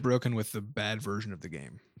embargo is broken with the bad version of the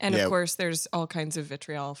game. And Yeah. of course, there's all kinds of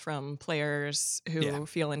vitriol from players who Yeah.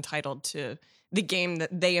 feel entitled to the game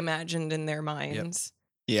that they imagined in their minds.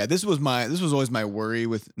 Yeah, this was always my worry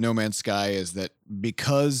with No Man's Sky, is that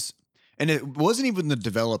because, and it wasn't even the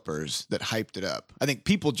developers that hyped it up. I think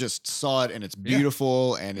people just saw it and it's Yeah.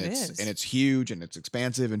 beautiful and It it's is. huge and it's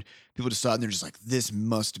expansive, and people just saw it and they're just like, this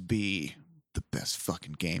must be the best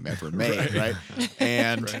fucking game ever made, right?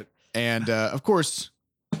 And Right. and of course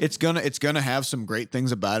it's gonna have some great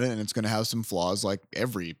things about it, and it's gonna have some flaws like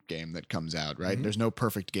every game that comes out, right? Mhm. There's no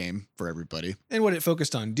perfect game for everybody. And what it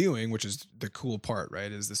focused on doing, which is the cool part, right,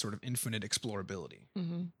 is the sort of infinite explorability.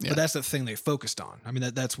 Mm-hmm. Yeah. But that's the thing they focused on. I mean,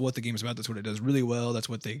 that's what the game's about. That's what it does really well. That's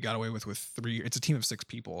what they got away with 3. It's a team of 6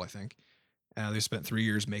 people, I think. They spent 3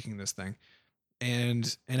 years making this thing,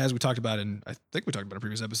 And as we talked about I think we talked about in a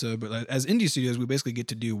previous episode, but as indie studios, we basically get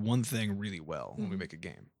to do one thing really well when we make a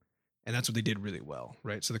game. And that's what they did really well,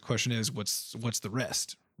 right? So the question is, what's the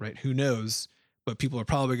rest, right? Who knows? But people are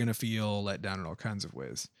probably going to feel let down in all kinds of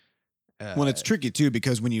ways. Well, it's tricky too,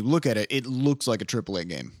 because when you look at it, it looks like a AAA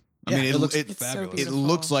game. I mean, it's so fabulous. it beautiful.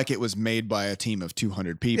 looks like it was made by a team of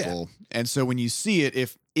 200 people. And so when you see it,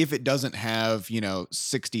 if it doesn't have,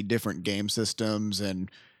 60 different game systems and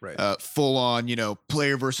Right. full on,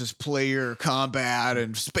 player versus player combat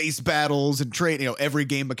and space battles and trade, every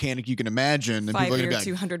game mechanic you can imagine. And people are 5 year, gonna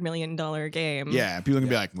be like, $200 million game. yeah, people are gonna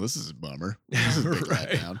be like, well, this is a bummer. This is a big Right.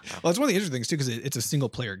 letdown. Well, it's one of the interesting things too, because it's a single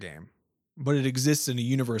player game, but it exists in a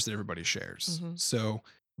universe that everybody shares. Mhm. So,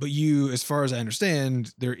 but you, as far as I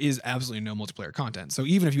understand, there is absolutely no multiplayer content. So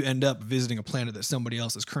even if you end up visiting a planet that somebody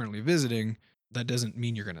else is currently visiting, that doesn't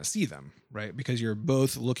mean you're going to see them, right? Because you're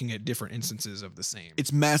both looking at different instances of the same.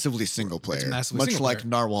 It's massively single player, massively much single like player.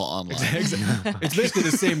 Narwhal Online. It's basically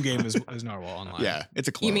the same game as Narwhal Online. Yeah, it's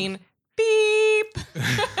a clone. You mean beep?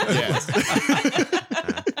 Yes.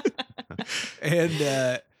 And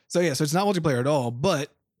so it's not multiplayer at all,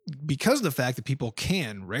 but because of the fact that people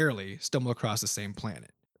can rarely stumble across the same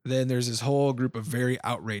planet, then there's this whole group of very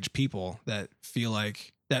outraged people that feel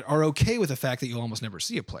like that are okay with the fact that you'll almost never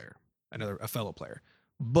see a fellow player,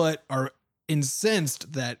 but are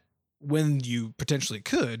incensed that when you potentially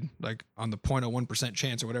could, like on the 0.01%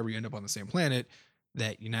 chance or whatever, you end up on the same planet,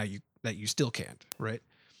 that you still can't, right?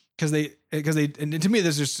 Because and to me,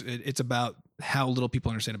 it's about how little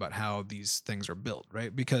people understand about how these things are built,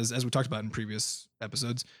 right? Because as we talked about in previous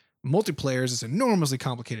episodes, multiplayer is this enormously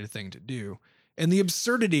complicated thing to do, and the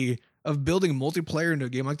absurdity of building multiplayer into a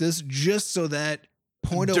game like this just so that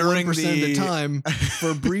 0.01% of the time,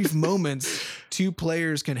 for brief moments, two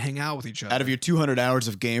players can hang out with each other. Out of your 200 hours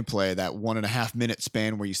of gameplay, that 1.5 minute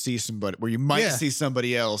span where you see somebody, where you might see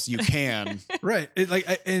somebody else, you can. Right.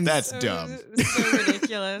 That's So- dumb. So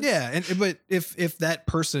ridiculous. Yeah, but if that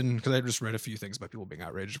person, because I just read a few things about people being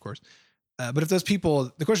outraged, of course, but if those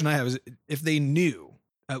people, the question I have is, if they knew,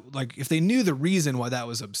 if they knew the reason why that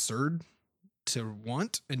was absurd to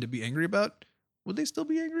want and to be angry about, would they still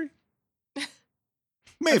be angry?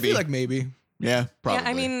 I Maybe. feel like maybe. Yeah, probably. Yeah,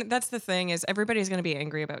 I mean, that's the thing is everybody's going to be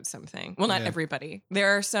angry about something. Well, not Yeah. everybody.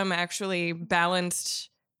 There are some actually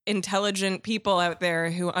balanced, intelligent people out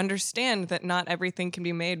there who understand that not everything can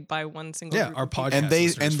be made by one single Yeah, group our of people. podcast and they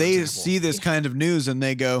listeners, and for they example. see this kind of news and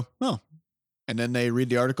they go, oh, and then they read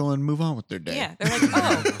the article and move on with their day. Yeah, they're like,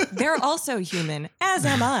 oh, they're also human, as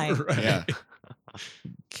am I. Right. Yeah.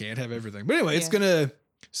 Can't have everything. But anyway,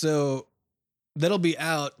 so that'll be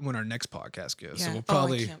out when our next podcast goes. Yeah. So we'll I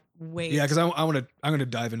probably can't wait. because I'm going to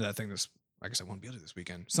dive into that thing I guess I won't be able to this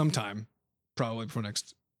weekend. Sometime, probably before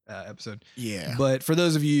next episode. Yeah. But for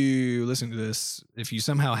those of you listening to this, if you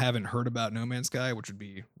somehow haven't heard about No Man's Sky, which would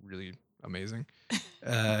be really amazing,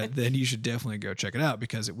 then you should definitely go check it out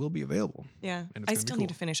because it will be available. Yeah, And it's I gonna be still cool. need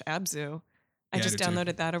to finish Abzu. I Yeah, I just do too.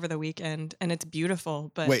 downloaded that over the weekend, and it's beautiful.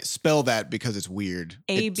 But Wait, spell that because it's weird.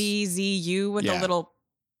 ABZU with a yeah. little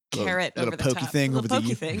Little- carrot little over the pokey top. thing Little over the pokey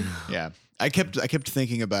U. thing. Yeah. I kept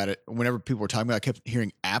thinking about it whenever people were talking about it. I kept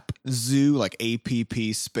hearing App Zoo, like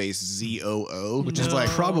APP space ZOO, which is No. like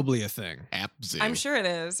Probably a thing. App Zoo. I'm sure it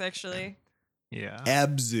is actually. Yeah.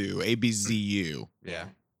 Abzu, ABZU. Yeah.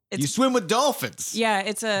 You swim with dolphins. Yeah,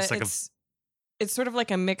 it's like it's sort of like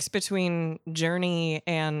a mix between Journey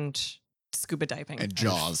and scuba diving. And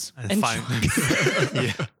Jaws. And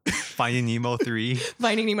yeah. Finding Nemo 3.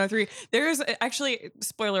 Finding Nemo 3. There's actually,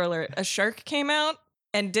 spoiler alert, a shark came out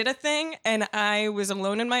and did a thing, and I was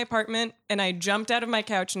alone in my apartment, and I jumped out of my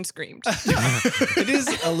couch and screamed. It is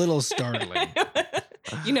a little startling.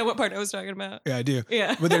 You know what part I was talking about? Yeah, I do.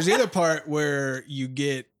 Yeah. But there's the other part where did you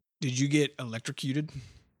get electrocuted?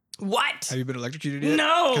 What? Have you been electrocuted yet?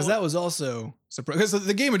 No. Because that was also surprising. Because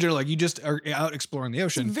the game in general, like you just are out exploring the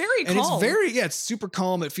It's ocean. very And calm. it's super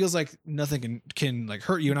calm. It feels like nothing can like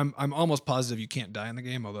hurt you. And I'm almost positive you can't die in the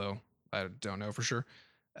game, although I don't know for sure.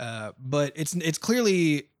 But it's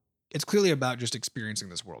clearly about just experiencing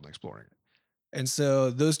this world and exploring it. And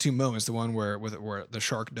so those two moments, the one where the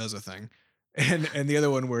shark does a thing, and the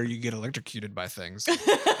other one where you get electrocuted by things.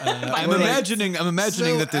 I'm We're like, imagining so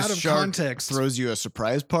that out this of shark context. throws you a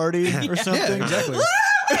surprise party or Yeah, something. exactly.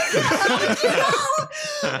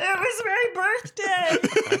 It was my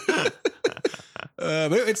birthday.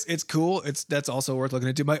 But it's cool. That's also worth looking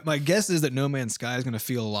into. My guess is that No Man's Sky is going to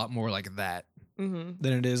feel a lot more like that Mhm.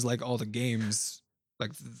 than it is like all the games,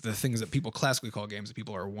 like the things that people classically call games that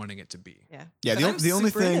people are wanting it to be. Yeah. Yeah, But I'm the only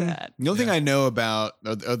super into thing that. the only thing Yeah. I know about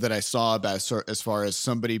or that I saw about as far as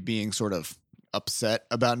somebody being sort of upset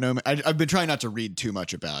about No Man's. I've been trying not to read too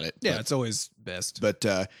much about it. Yeah, it's always best. but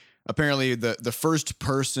apparently the first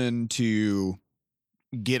person to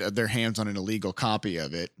get their hands on an illegal copy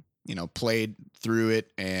of it, played through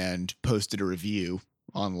it and posted a review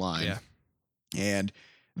online. Yeah. And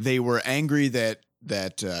they were angry that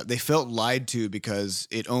they felt lied to because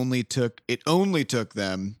it only took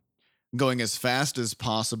them going as fast as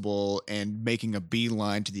possible and making a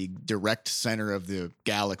beeline to the direct center of the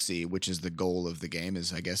galaxy, which is the goal of the game.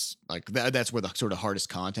 Is, I guess, like that's where the sort of hardest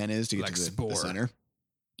content is, to get Like to the Spore. center.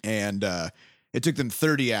 And it took them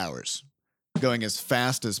 30 hours going as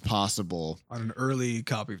fast as possible. On an early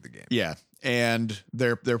copy of the game. Yeah. And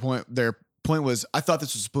their point was, I thought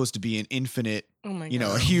this was supposed to be an infinite, Oh my a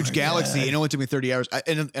god. huge my galaxy. God. It only took me 30 hours.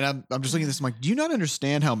 And I'm just looking at this. I'm like, do you not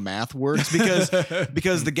understand how math works?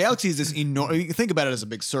 Because the galaxy is this enormous. You can think about it as a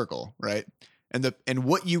big circle, right? And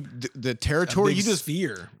the territory you just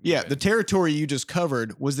sphere. yeah, the territory you just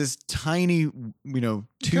covered was this tiny,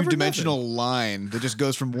 two-dimensional line that just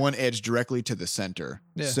goes from one edge directly to the center.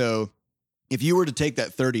 Yeah. So if you were to take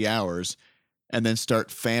that 30 hours and then start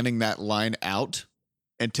fanning that line out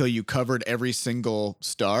until you covered every single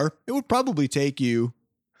star, it would probably take you,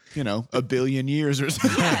 a billion years or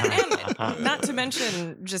something. Yeah, and not to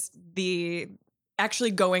mention just the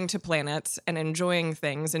actually going to planets and enjoying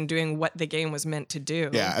things and doing what the game was meant to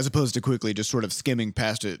do. Yeah, as opposed to quickly just sort of skimming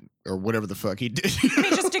past it or whatever the fuck he did. Let me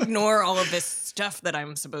just ignore all of this stuff that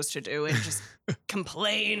I'm supposed to do and just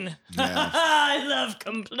complain. Yeah. I love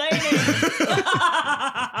complaining.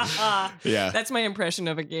 Yeah. That's my impression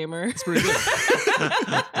of a gamer. It's pretty good.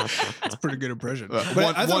 That's a pretty good impression. But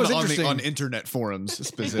One I thought it was on interesting. on internet forums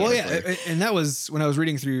specifically. Well, yeah, and that was when I was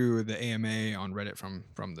reading through the AMA on Reddit from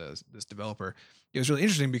this developer. It was really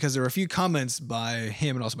interesting because there were a few comments by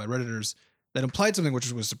him and also by Redditors that implied something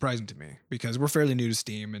which was surprising to me because we're fairly new to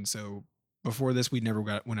Steam, and so before this we never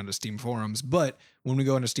went onto Steam forums. But when we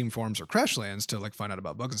go into Steam forums or Crashlands to like find out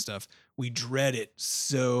about bugs and stuff, we dread it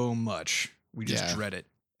so much. We just Yeah. dread it,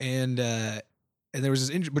 and there was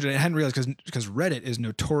this, which I hadn't realized because Reddit is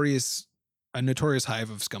a notorious hive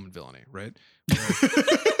of scum and villainy, right?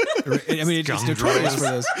 I mean, it's notorious for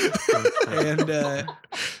those. And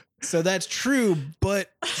so that's true,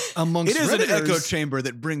 but amongst It is an echo Redditors- chamber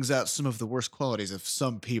that brings out some of the worst qualities of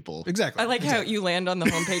some people. Exactly. I like how you land on the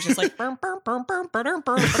homepage. It's like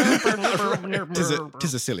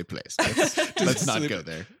Tis a silly place. Let's not silly go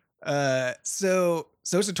there. So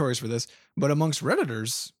it's notorious for this, but amongst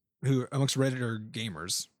Redditor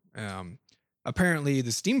gamers, apparently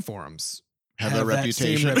the Steam forums Have a that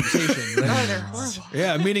same reputation. reputation, right? Oh, they're horrible.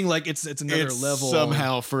 Yeah, meaning like it's another It's level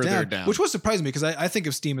somehow further down. which was surprising me because I think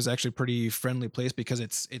of Steam as actually a pretty friendly place because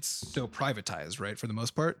it's so privatized, right? For the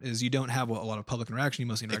most part, is you don't have a lot of public interaction. You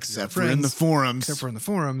mostly interact Except with for your in the friends, forums. except for in the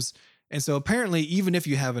forums. And so apparently, even if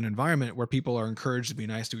you have an environment where people are encouraged to be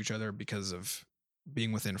nice to each other because of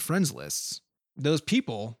being within friends lists, those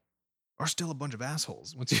people are still a bunch of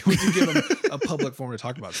assholes once you give them a public forum to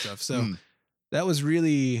talk about stuff. So Hmm. that was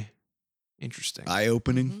really interesting.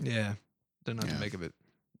 Eye-opening. Yeah, don't know what Yeah. to make of it.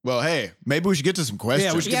 Well, hey, maybe we should get to some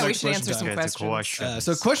questions. Yeah, we should Yeah, get we some should answer questions some out. Get to questions.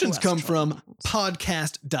 So questions come from Questions.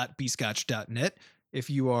 podcast.bscotch.net. If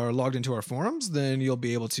you are logged into our forums, then you'll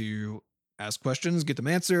be able to ask questions, get them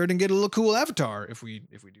answered, and get a little cool avatar if we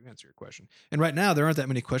do answer your question. And right now, there aren't that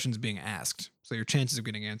many questions being asked, so your chances of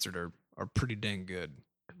getting answered are pretty dang good.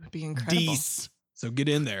 It would be incredible. Dees. So get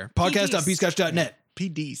in there. Podcast.bscotch.net.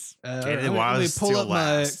 PDs. Get it Let while me it pull still up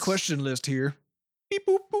my lasts. question list here. Beep,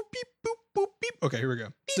 boop, boop, beep, boop, boop, beep. Okay, here we go.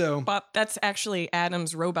 So, Bob, that's actually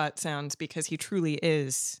Adam's robot sounds because he truly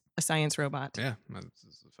is a science robot. yeah, this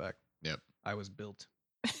is a fact. Yep. I was built.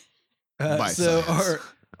 By So science.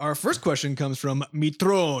 our first question comes from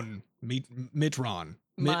Mitron. Mitt Romney.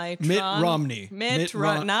 Not Mitt Romney.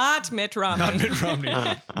 Not Mitt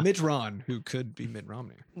Romney. Mitt Ron, who could be Mitt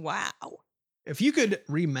Romney. Wow. If you could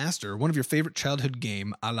remaster one of your favorite childhood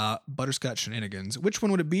game a la Butterscotch Shenanigans, which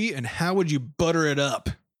one would it be and how would you butter it up?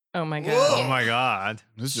 Oh my god. Oh my god.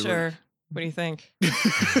 This is a- Sure. What do you think?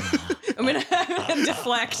 I'm gonna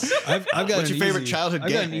deflect. I've got What's an your favorite easy- childhood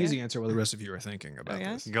I've got an game? easy answer while the rest of you are thinking about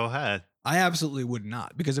yeah? this. Go ahead. I absolutely would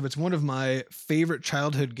not, because if it's one of my favorite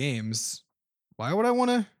childhood games, why would I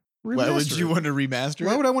want to remaster Why would you it? want to remaster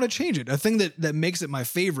Why it? would I want to change it? A thing that makes it my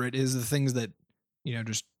favorite is the things that,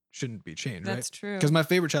 just shouldn't be changed, That's right? true. Because my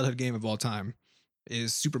favorite childhood game of all time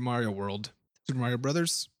is Super Mario World, Super Mario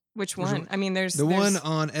Brothers. Which Which one? one? I mean, there's The one there's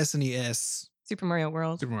on SNES, Super Mario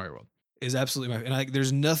World. Super Mario World, is absolutely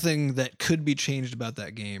there's nothing that could be changed about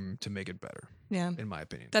that game to make it better, Yeah. in my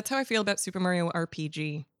opinion. That's how I feel about Super Mario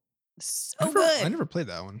RPG. So I good. never played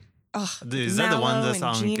that one. Ugh, Is that the one Mallow that's and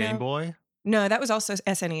on Gino. Game Boy? No, that was also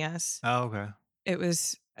SNES. Oh, okay. It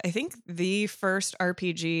was, I think, the first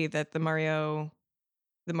RPG that the Mario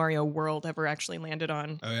world ever actually landed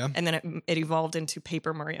on. Oh yeah. And then it evolved into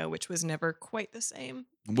Paper Mario, which was never quite the same.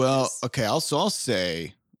 Well, Yes. okay. I'll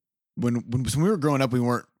say when we were growing up,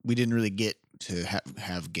 we didn't really get to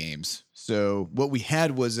have games. So what we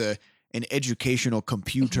had was an educational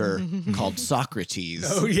computer called Socrates.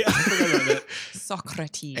 Oh yeah. I forgot about that.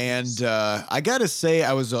 Socrates. And I gotta say,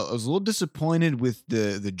 I was a little disappointed with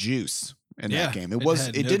the juice in Yeah, that game. it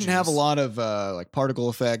had It no didn't have a juice. lot of like particle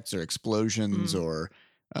effects or explosions Mm. or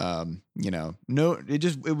no.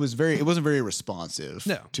 It wasn't very responsive.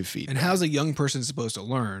 No. To feedback. And how's a young person supposed to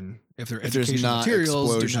learn if their if there's educational not materials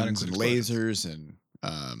do not explosions include and explosions? lasers and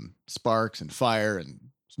sparks and fire and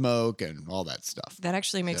smoke and all that stuff? That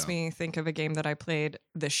actually makes So. me think of a game that I played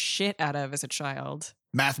the shit out of as a child.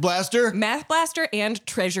 Math Blaster. Math Blaster and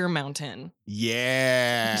Treasure Mountain.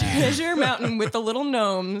 Yeah. Treasure Mountain with the little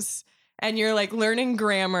gnomes, and you're like learning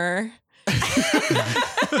grammar.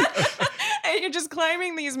 And you're just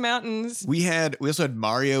climbing these mountains. We also had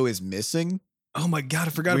Mario is Missing. Oh my god,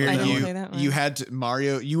 I forgot Where about I that didn't one. play that one. you had to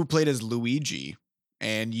Mario. You played as Luigi,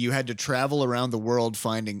 and you had to travel around the world,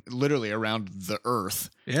 literally around the Earth,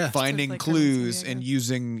 Yeah. finding like Carmen clues Sandiego. and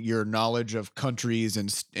using your knowledge of countries and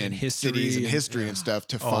history cities and and- history and stuff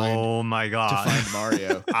to find Oh my god.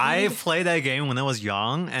 Mario. I played that game when I was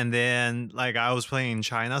young, and then like I was playing in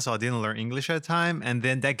China, so I didn't learn English at the time. And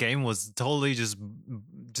then that game was totally just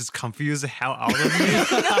confused the hell out of me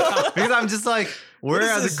because I'm just like, where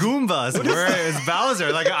are the Goombas? Where is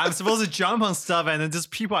Bowser? Like I'm supposed to jump on stuff, and then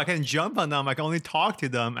just people I can jump on them. I can only talk to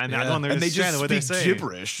them, and I Yeah. don't understand And they just what they're speak saying.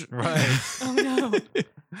 gibberish. Right. Oh no.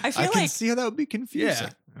 I I feel can like see how that would be confusing.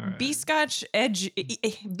 Yeah. All right. B-Scotch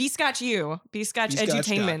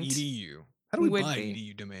Edutainment. Edu. How do we would buy be.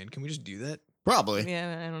 edu domain? Can we just do that? Probably.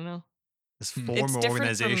 Yeah, I don't know. Just Hmm. form It's an different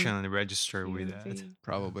organization from and register with that. UV.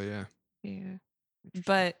 Probably, yeah. Yeah.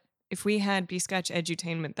 But if we had B-Scotch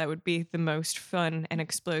Edutainment, that would be the most fun and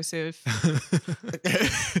explosive.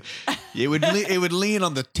 it would lean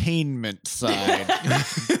on the tainment side,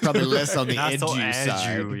 probably less on the Not so edu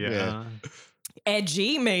side. edu, yeah.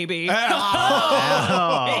 Edgy, maybe.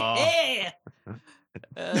 Oh. Yeah.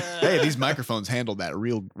 Hey, these microphones handled that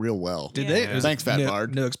real well. Did Yeah. they? Yeah. Was Thanks, it Fat no,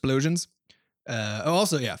 Bard. No explosions.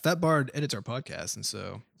 Also, yeah, Fat Bard edits our podcast, and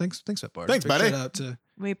so thanks, Fat Bard. Thanks, Big buddy. Shout out to.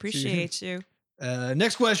 We appreciate you.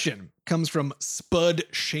 Next question comes from Spud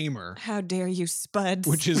Shamer, How dare you, Spuds?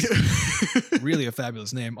 which is really a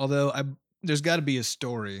fabulous name. Although there's got to be a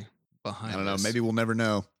story behind. I don't know. this. Maybe we'll never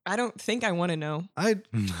know. I don't think I want to know. I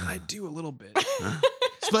do a little bit.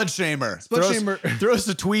 Spud Shamer. Spud throw us- Shamer. throw us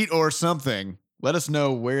a tweet or something. Let us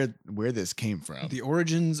know where this came from. The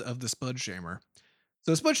origins of the Spud Shamer.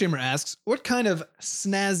 So Spud Shamer asks, what kind of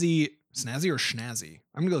snazzy or schnazzy?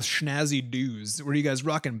 I'm gonna go with schnazzy dudes. Were you guys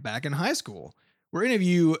rocking back in high school? Were any of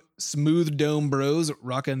you smooth dome bros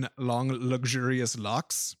rocking long, luxurious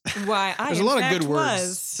locks? Why? I There's a in lot of fact good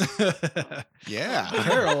words. was. Yeah.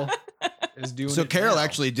 Carol is doing So it Carol now.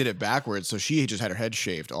 actually did it backwards. So she just had her head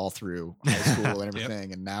shaved all through high school and Yep.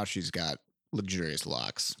 everything, and now she's got luxurious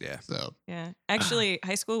locks. Yeah. So Yeah. Actually,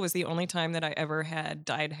 high school was the only time that I ever had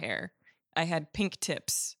dyed hair. I had pink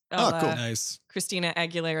tips. Oh, cool. Nice. Christina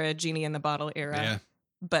Aguilera, Genie in the Bottle era. Yeah.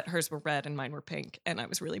 But hers were red and mine were pink. And I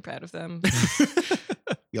was really proud of them.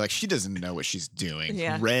 you're like, she doesn't know what she's doing.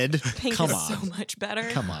 Yeah. Red. Pink Come is on. so much better.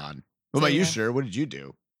 Come on. What So, about you, yeah. Sure? What did you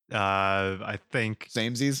do? I think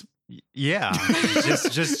Samesies? yeah,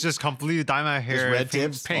 just completely dye my hair red pink,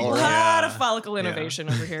 tips? pink. All A right. lot Yeah. of follicle Yeah. innovation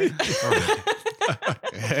over here.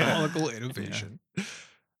 Follicle innovation.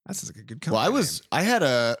 That sounds like a good company. Well, I had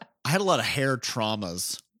a lot of hair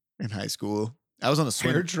traumas in high school. I was on the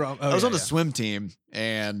swim. hair trauma. I was on the swim team,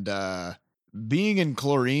 and being in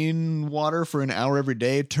chlorine water for an hour every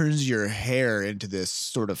day turns your hair into this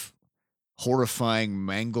sort of horrifying,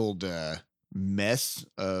 mangled mess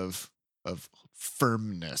of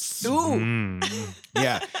firmness. Ooh. Mm.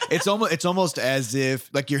 Yeah, it's almost as if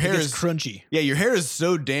like your hair is crunchy. yeah, your hair is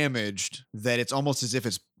so damaged that it's almost as if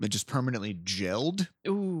it's just permanently gelled.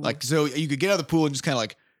 Ooh. Like so, you could get out of the pool and just kind of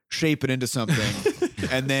like shape it into something,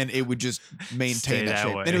 and then it would just maintain Stay that that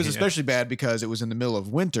shape. way, And it was yeah. especially bad because it was in the middle of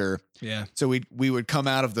winter. Yeah. So we would come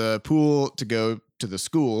out of the pool to go to the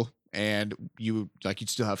school, and you'd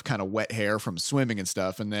still have kind of wet hair from swimming and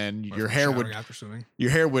stuff, and then Or your from hair showering after swimming.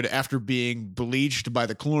 after being bleached by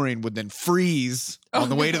the chlorine would then freeze Oh, on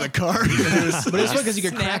the way to no. the car. But it's fun because you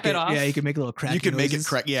could Snap crack it it. off. Yeah, you can make a little crack. You could make it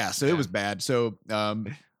crack. Yeah, so Yeah. it was bad. So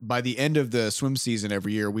by the end of the swim season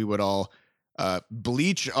every year, we would all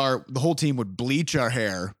the whole team would bleach our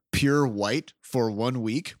hair pure white for 1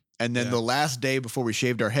 week, And then Yeah. the last day before we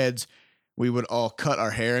shaved our heads, we would all cut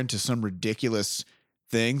our hair into some ridiculous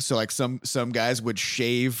thing. So like some guys would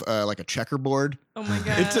shave like a checkerboard Oh my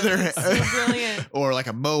god. into their That's so brilliant. or like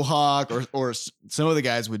a mohawk, or some of the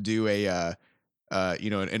guys would do a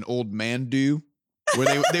an old man do,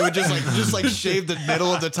 where they would just like shave the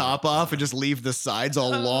middle of the top off and just leave the sides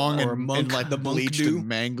all long Or and, monk- like the monk bleached do. and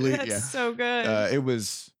mangly. That's Yeah, so good. it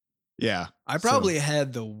was. Yeah, I probably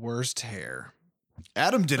had the worst hair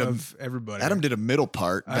Adam did of everybody. a middle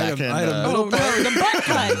part I had back a- in. I had a oh middle no, the butt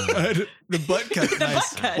cut. I had the butt cut. The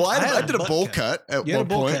nice. butt cut. well, I had I a did a butt bowl cut. cut at You had a one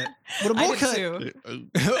bowl point. cut. What a I bowl did cut. too.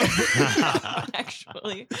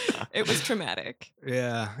 Actually, it was traumatic.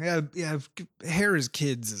 Yeah. Hair as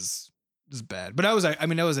kids is bad. But I was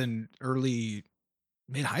in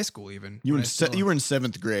mid high school even. You were when in I still- you were in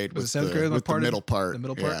seventh grade Was with it seventh grade with my with the part of- middle part. the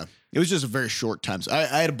middle part? Yeah, it was just a very short time. So I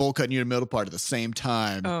had a bowl cut and you had a middle part at the same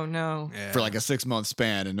time Oh no. Yeah, for like a 6-month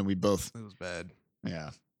span, and then we both. it was bad.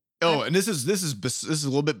 Yeah. Oh, and this is a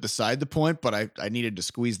little bit beside the point, but I needed to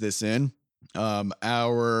squeeze this in.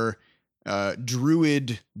 Our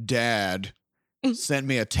druid dad sent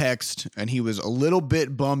me a text, and he was a little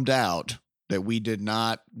bit bummed out that we did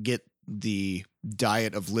not get the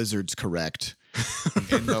diet of lizards correct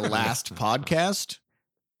in the last podcast.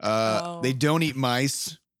 They don't eat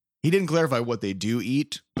mice. He didn't clarify what they do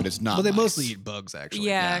eat, but it's not. Well, they mice. mostly eat bugs actually.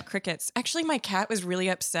 Yeah, yeah. crickets. Actually, my cat was really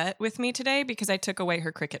upset with me today because I took away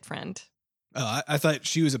her cricket friend. Oh, I thought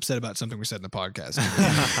she was upset about something we said in the podcast.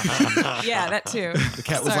 Yeah, that too. The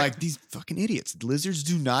cat was Sorry. like, "These fucking idiots! Lizards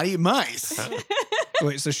do not eat mice."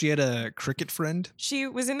 Wait, so she had a cricket friend? She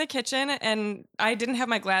was in the kitchen and I didn't have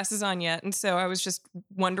my glasses on yet. And so I was just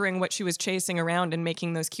wondering what she was chasing around and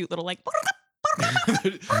making those cute little like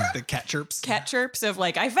The cat chirps. cat chirps of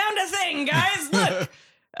like, I found a thing, guys, look.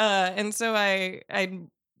 And so I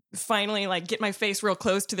finally like get my face real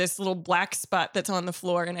close to this little black spot that's on the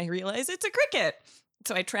floor and I realize it's a cricket.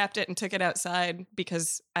 So I trapped it and took it outside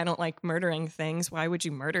because I don't like murdering things. Why would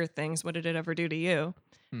you murder things? What did it ever do to you?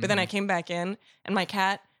 But then I came back in and my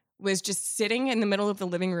cat was just sitting in the middle of the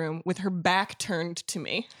living room with her back turned to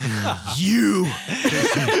me. You.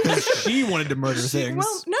 She wanted to murder things.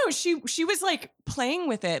 Well, no, she was like playing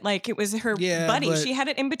with it like it was her Yeah, buddy. but- She had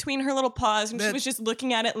it in between her little paws and she That- was just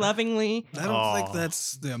looking at it lovingly. I don't think Aw.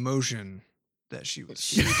 that's the emotion that she was.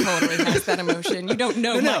 She totally has that emotion. You don't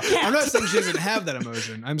know No, my cat. I'm not saying she doesn't have that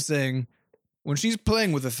emotion. I'm saying when she's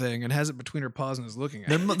playing with a thing and has it between her paws and is looking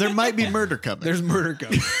at it, There might be murder coming. there's murder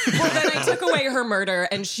coming. Well, then I took away her murder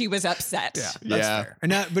and she was upset. Yeah, that's Yeah. fair.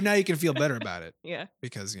 But now you can feel better about it Yeah,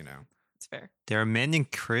 because it's fair. There are many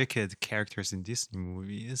cricket characters in Disney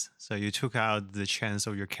movies, so you took out the chance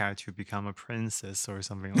of your cat to become a princess or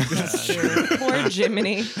something like That's that. true. Poor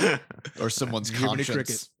Jiminy. or someone's Jiminy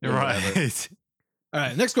conscience. Cricket. Right. All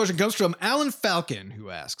right, next question comes from Alan Falcon,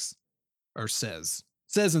 who asks, or says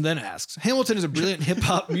and then asks, Hamilton is a brilliant hip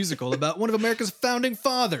hop musical about one of America's founding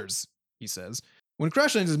fathers, he says. When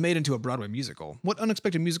Crashlands is made into a Broadway musical, what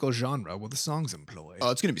unexpected musical genre will the songs employ?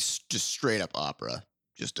 Oh, it's gonna be just straight up opera,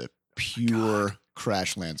 just a pure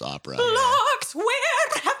Crashlands opera. Blocks, where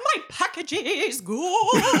have my packages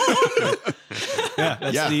gone? Yeah,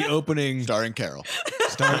 that's Yeah. the opening. Starring Carol.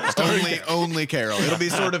 Starring only Carol. It'll be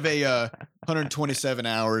sort of a 127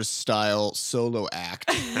 hours style solo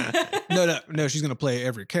act. No, she's gonna play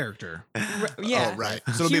every character. Yeah. Oh, right.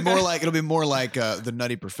 So it'll be more like the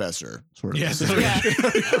Nutty Professor sort of. Yes. Yeah.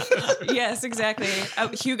 Yes, exactly.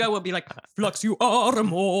 Hugo will be like, Flux, you are a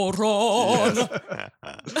moron.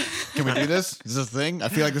 Can we do this? Is this a thing? I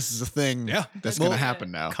feel like this is a thing. Yeah. That's Well- gonna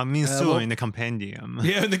happen now. Coming soon well- in the compendium.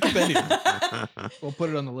 Yeah, in the compendium. We'll put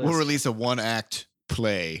it on the list. We'll release a 1-act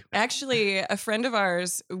play. Actually, a friend of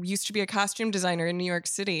ours used to be a costume designer in New York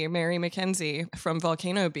City, Mary McKenzie from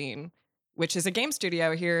Volcano Bean, which is a game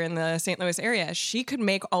studio here in the St. Louis area. She could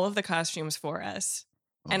make all of the costumes for us.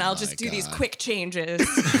 And Oh I'll my just do these God. quick changes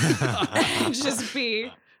and just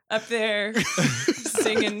be up there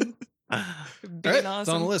singing, All being right, awesome. it's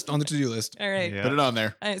on the list, on the to-do list. All right. Yeah. Put it on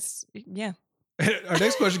there. Yeah. Our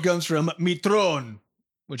next question comes from Mitron,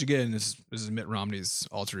 which again this is Mitt Romney's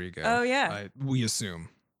alter ego. Oh, yeah. We assume,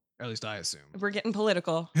 or at least I assume. We're getting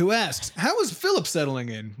political. Who asks, how is Philip settling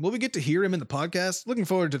in? Will we get to hear him in the podcast? Looking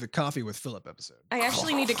forward to the Coffee with Philip episode. I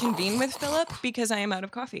actually need to convene with Philip because I am out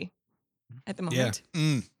of coffee at the moment.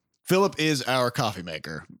 Philip is our coffee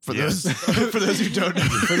maker. For Yes. those for those who don't know.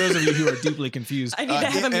 For those of you who are deeply confused, I need to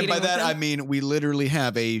have a meeting and by with that him. I mean we literally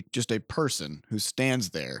have just a person who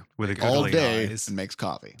stands there With a all googly day eyes. and makes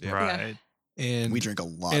coffee. Yeah. Right. and We drink a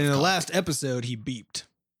lot. and of in the coffee. last episode he beeped.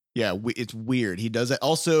 Yeah, it's weird. He does it.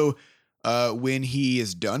 Also, When he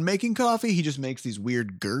is done making coffee, he just makes these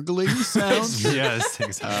weird gurgling sounds. Yes,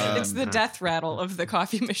 exactly. It's the death rattle of the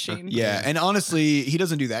coffee machine. Yeah, and honestly, he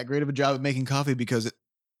doesn't do that great of a job at making coffee because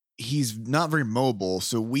he's not very mobile.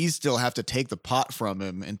 So we still have to take the pot from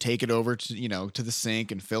him and take it over to to the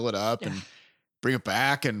sink and fill it up and bring it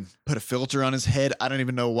back and put a filter on his head. I don't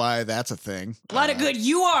even know why that's a thing. A lot of good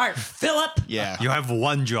you are, Philip. Yeah, You have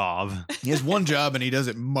one job. he has one job and he does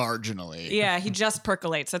it marginally. Yeah, he just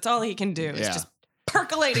percolates. That's all he can do. Is Yeah. just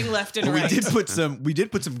percolating left and We right. did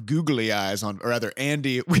put some googly eyes on, or rather,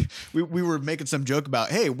 Andy. We were making some joke about,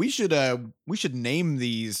 hey, we should name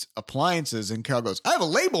these appliances, and Carol goes, I have a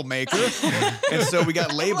label maker, and so we got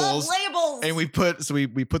I love labels, labels. and we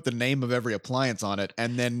put the name of every appliance on it,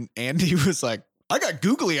 and then Andy was like, I got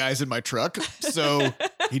googly eyes in my truck, so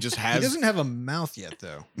he just He has doesn't have a mouth yet,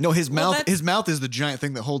 though. no his Well, mouth. that's- His mouth is the giant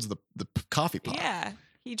thing that holds the coffee pot. Yeah,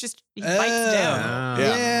 he bites Oh. down.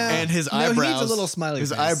 Yeah. And his No, he needs eyebrows. a little smiley His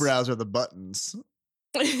face. eyebrows are the buttons.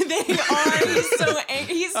 They are. He's so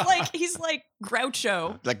angry. He's like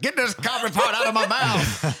Groucho. Like, get this coffee pot out of my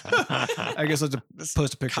mouth. I guess let's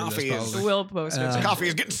post a picture of coffee this. is- Probably. Will post it. Uh, Coffee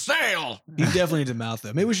is getting stale. He definitely needs a mouth,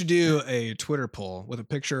 though. Maybe we should do a Twitter poll with a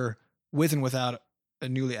picture with and without a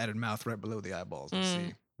newly added mouth right below the eyeballs and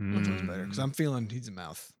see which one's better. Because I'm feeling he's a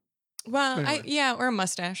mouth. Well, Anyway. or a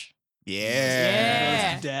mustache.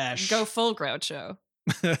 Yeah. Dash. Go full Groucho.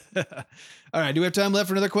 All right. Do we have time left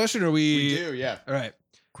for another question? Or We do, yeah. All right.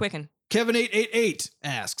 Quicken. Kevin888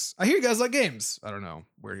 asks, I hear you guys like games. I don't know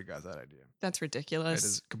where he got that idea. That's That ridiculous.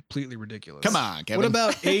 is completely ridiculous. Come on, Kevin. What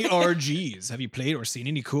about ARGs? Have you played or seen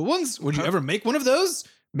any cool ones? Would you ever make one of those?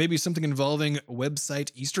 Maybe something involving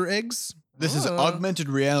website Easter eggs? This is an Oh. augmented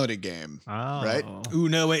reality game. Oh. Right? Ooh,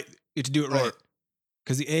 no, wait. You have to do it right. Or-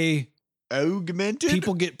 Because the A, Augmented?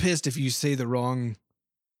 people get pissed if you say the wrong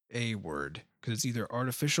A word. Because it's either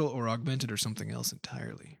artificial or augmented or something else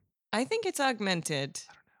entirely. I think it's augmented.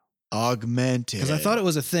 Augmented. Because I thought it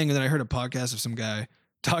was a thing, and then I heard a podcast of some guy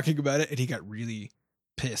talking about it, and he got really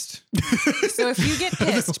pissed. So if you get The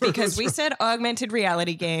pissed word because was we wrong. said augmented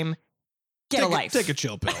reality game, get a life. Take a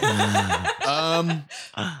chill pill.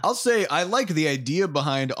 I'll say I like the idea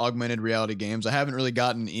behind augmented reality games. I haven't really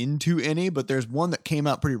gotten into any, but there's one that came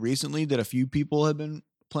out pretty recently that a few people have been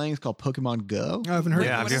playing. It's called Pokemon Go. I haven't heard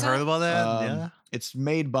Yeah, of have What you is heard that? about that? Um, It's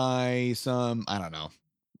made by some, I don't know,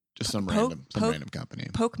 just some random company.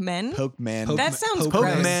 Pokemon? Pokemon. Poke- That sounds Pokemon.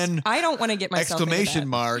 gross. Pokemon. I don't want to get myself Exclamation into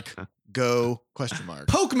mark. Go. Question mark.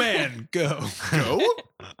 Pokemon, go. Go.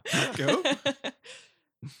 that. Go.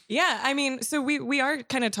 Yeah, I mean, so we are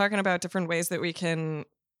kind of talking about different ways that we can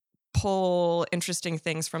pull interesting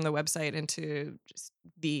things from the website into just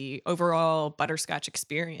the overall butterscotch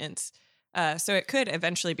experience. So it could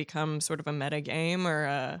eventually become sort of a meta game or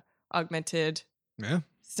a augmented Yeah.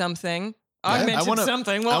 something. I Augmented wanna-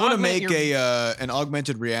 something. I want to augment make your- an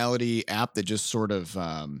augmented reality app that just sort of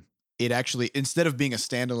it actually, instead of being a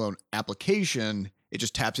standalone application, it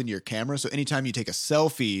just taps into your camera. So anytime you take a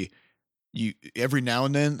selfie, you every now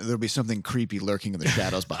and then there'll be something creepy lurking in the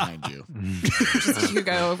shadows behind you. just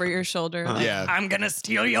Hugo over your shoulder. Like, Yeah. I'm gonna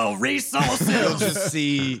steal your You'll resources. just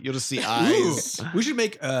see eyes. Ooh, we should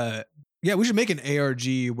make we should make an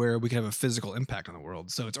ARG where we can have a physical impact on the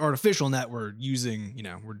world. So it's artificial in that we're using,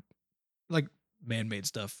 we're like man-made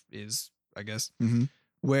stuff is, I guess. Mhm.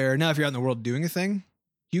 Where now if you're out in the world doing a thing,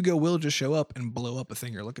 Hugo will just show up and blow up a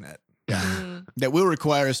thing you're looking at. Mm. That will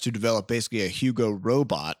require us to develop basically a Hugo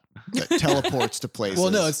robot that teleports to places.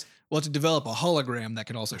 Well, no, it's to develop a hologram that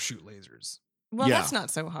can also shoot lasers. Well, Yeah. that's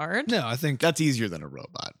not so hard. No, I think that's easier than a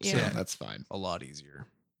robot. So Yeah. that's fine. a lot easier.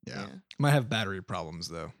 Yeah. Might have battery problems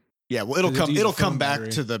though. Yeah, well, it'll Because come. it's It'll using phone come back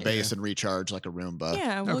battery. to the base Yeah. and recharge like a Roomba.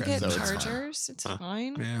 Yeah, we'll Okay. get So it's fine. chargers. It's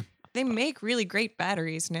fine. Yeah. They make really great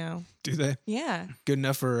batteries now. Do they? Yeah. Good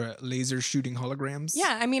enough for laser shooting holograms?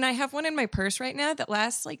 Yeah. I mean, I have one in my purse right now that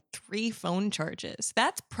lasts like 3 phone charges.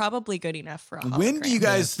 That's probably good enough for a hologram. When do you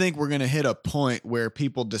guys think we're going to hit a point where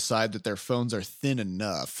people decide that their phones are thin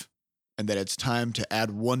enough and that it's time to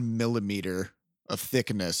add 1 millimeter of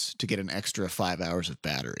thickness to get an extra 5 hours of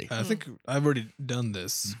battery? I think I've already done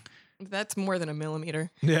this. That's more than a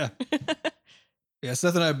millimeter. Yeah. Yeah,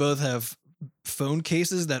 Seth and I both have phone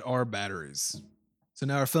cases that are batteries. So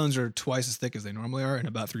now our phones are twice as thick as they normally are and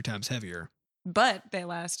about 3 times heavier. But they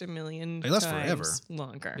last a million They last times forever.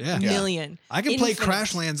 longer. Yeah. A Yeah. million. I can play Infinite.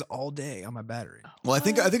 Crashlands all day on my battery. Well, I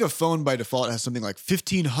think a phone by default has something like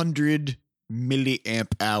 1,500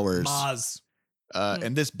 milliamp hours, Moz.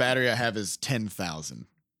 and this battery I have is 10,000.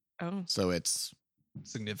 Oh. So it's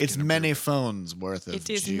Significant. many improvement. phones worth of It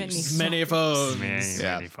is juice. many Many phones. Many,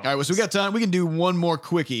 Yeah. many All right. Well, so we got time. We can do one more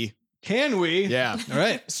quickie. Can we? Yeah. All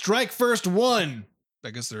right. Strike first 1. I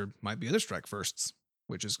guess there might be other strike firsts,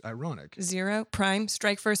 which is ironic. 0, prime,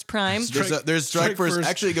 strike first, prime. There's strike strike first. first.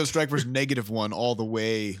 Actually, it goes strike first -1 all the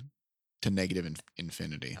way to negative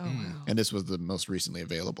infinity. Oh, wow. And this was the most recently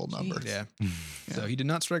available number. Jeez. Yeah. So he did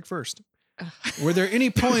not strike first. Ugh. Were there any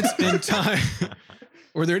points in time?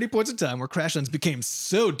 Were there any points in time where Crashlands became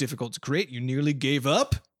so difficult to create you nearly gave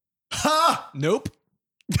up? Ha! Nope.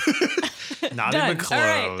 Not Done. even close. All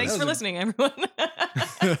right. Thanks for listening, everyone.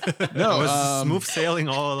 No, It was smooth sailing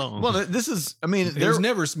all along. Well, this is. I mean, There was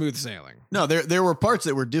never smooth sailing. no, there were parts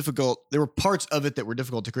that were difficult. There were parts of it that were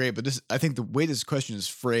difficult to create. But this, I think, the way this question is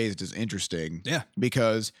phrased is interesting. Yeah.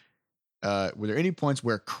 Because were there any points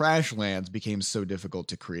where Crashlands became so difficult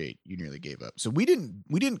to create you nearly gave up? So we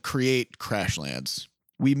didn't create Crashlands.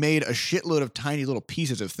 We made a shitload of tiny little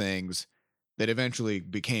pieces of things that eventually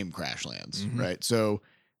became Crashlands, Mhm. right? So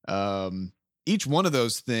each one of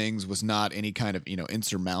those things was not any kind of,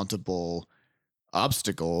 insurmountable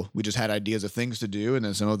obstacle. We just had ideas of things to do, and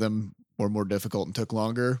then some of them were more difficult and took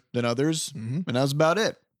longer than others, Mm-hmm. and that was about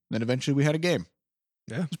it. Then eventually we had a game.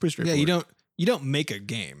 Yeah. It's pretty Yeah, straightforward. you don't make a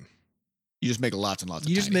game. You just make lots and lots of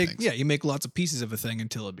You just tiny make things. you make lots of pieces of a thing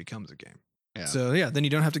until it becomes a game. Yeah. So then you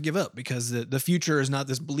don't have to give up because the future is not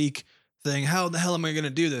this bleak thing. How the hell am I going to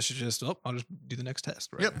do this? It's just I'll just do the next test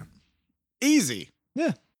right Yep. now. Easy.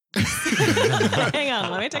 Yeah. Hang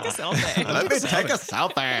on, let me take a selfie. Let me take a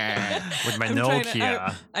selfie. with my I'm trying Nokia.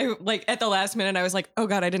 to- I like at the last minute, I was like, oh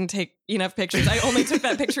God, I didn't take enough pictures. I only took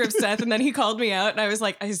that picture of Seth, and then he called me out, and I was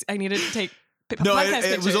like, I needed to take No, podcast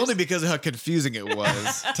it was pictures. only because of how confusing it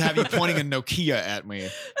was to have you pointing a Nokia at me.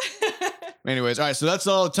 Anyways, all right, so that's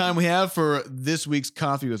all the time we have for this week's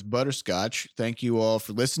Coffee with Butterscotch. Thank you all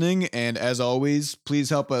for listening. And as always, please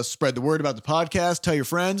help us spread the word about the podcast. Tell your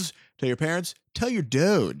friends, tell your parents, tell your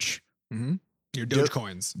Doge. Mm-hmm. Your Do-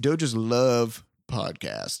 Dogecoins. Doges love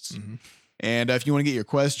podcasts. Mm-hmm. And if you want to get your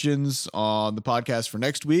questions on the podcast for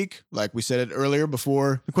next week, like we said it earlier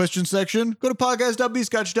before the question section, go to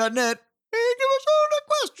podcast.bscotch.net and give us all the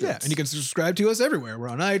questions. Yeah, and you can subscribe to us everywhere. We're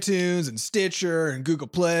on iTunes and Stitcher and Google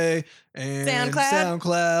Play and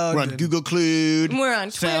SoundCloud. We're on and Google Clued, We're on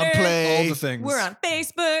Twitter. SoundPlay, all the things. We're on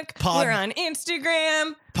Facebook. Pod- We're on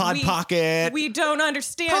Instagram. Pod we, Pocket. We don't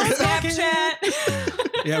understand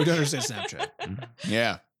Snapchat. Yeah, we don't understand Snapchat.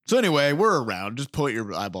 Yeah. So anyway, we're around. Just point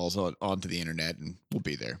your eyeballs onto the internet and we'll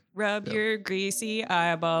be there. Rub Yeah. your greasy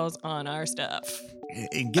eyeballs on our stuff.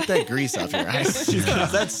 And get that grease off your eyes.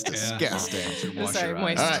 because that's Yeah. disgusting. Should wash Sorry, your eyes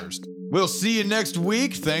moist. All right. first. We'll see you next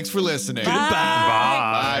week. Thanks for listening.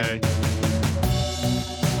 Bye. Bye.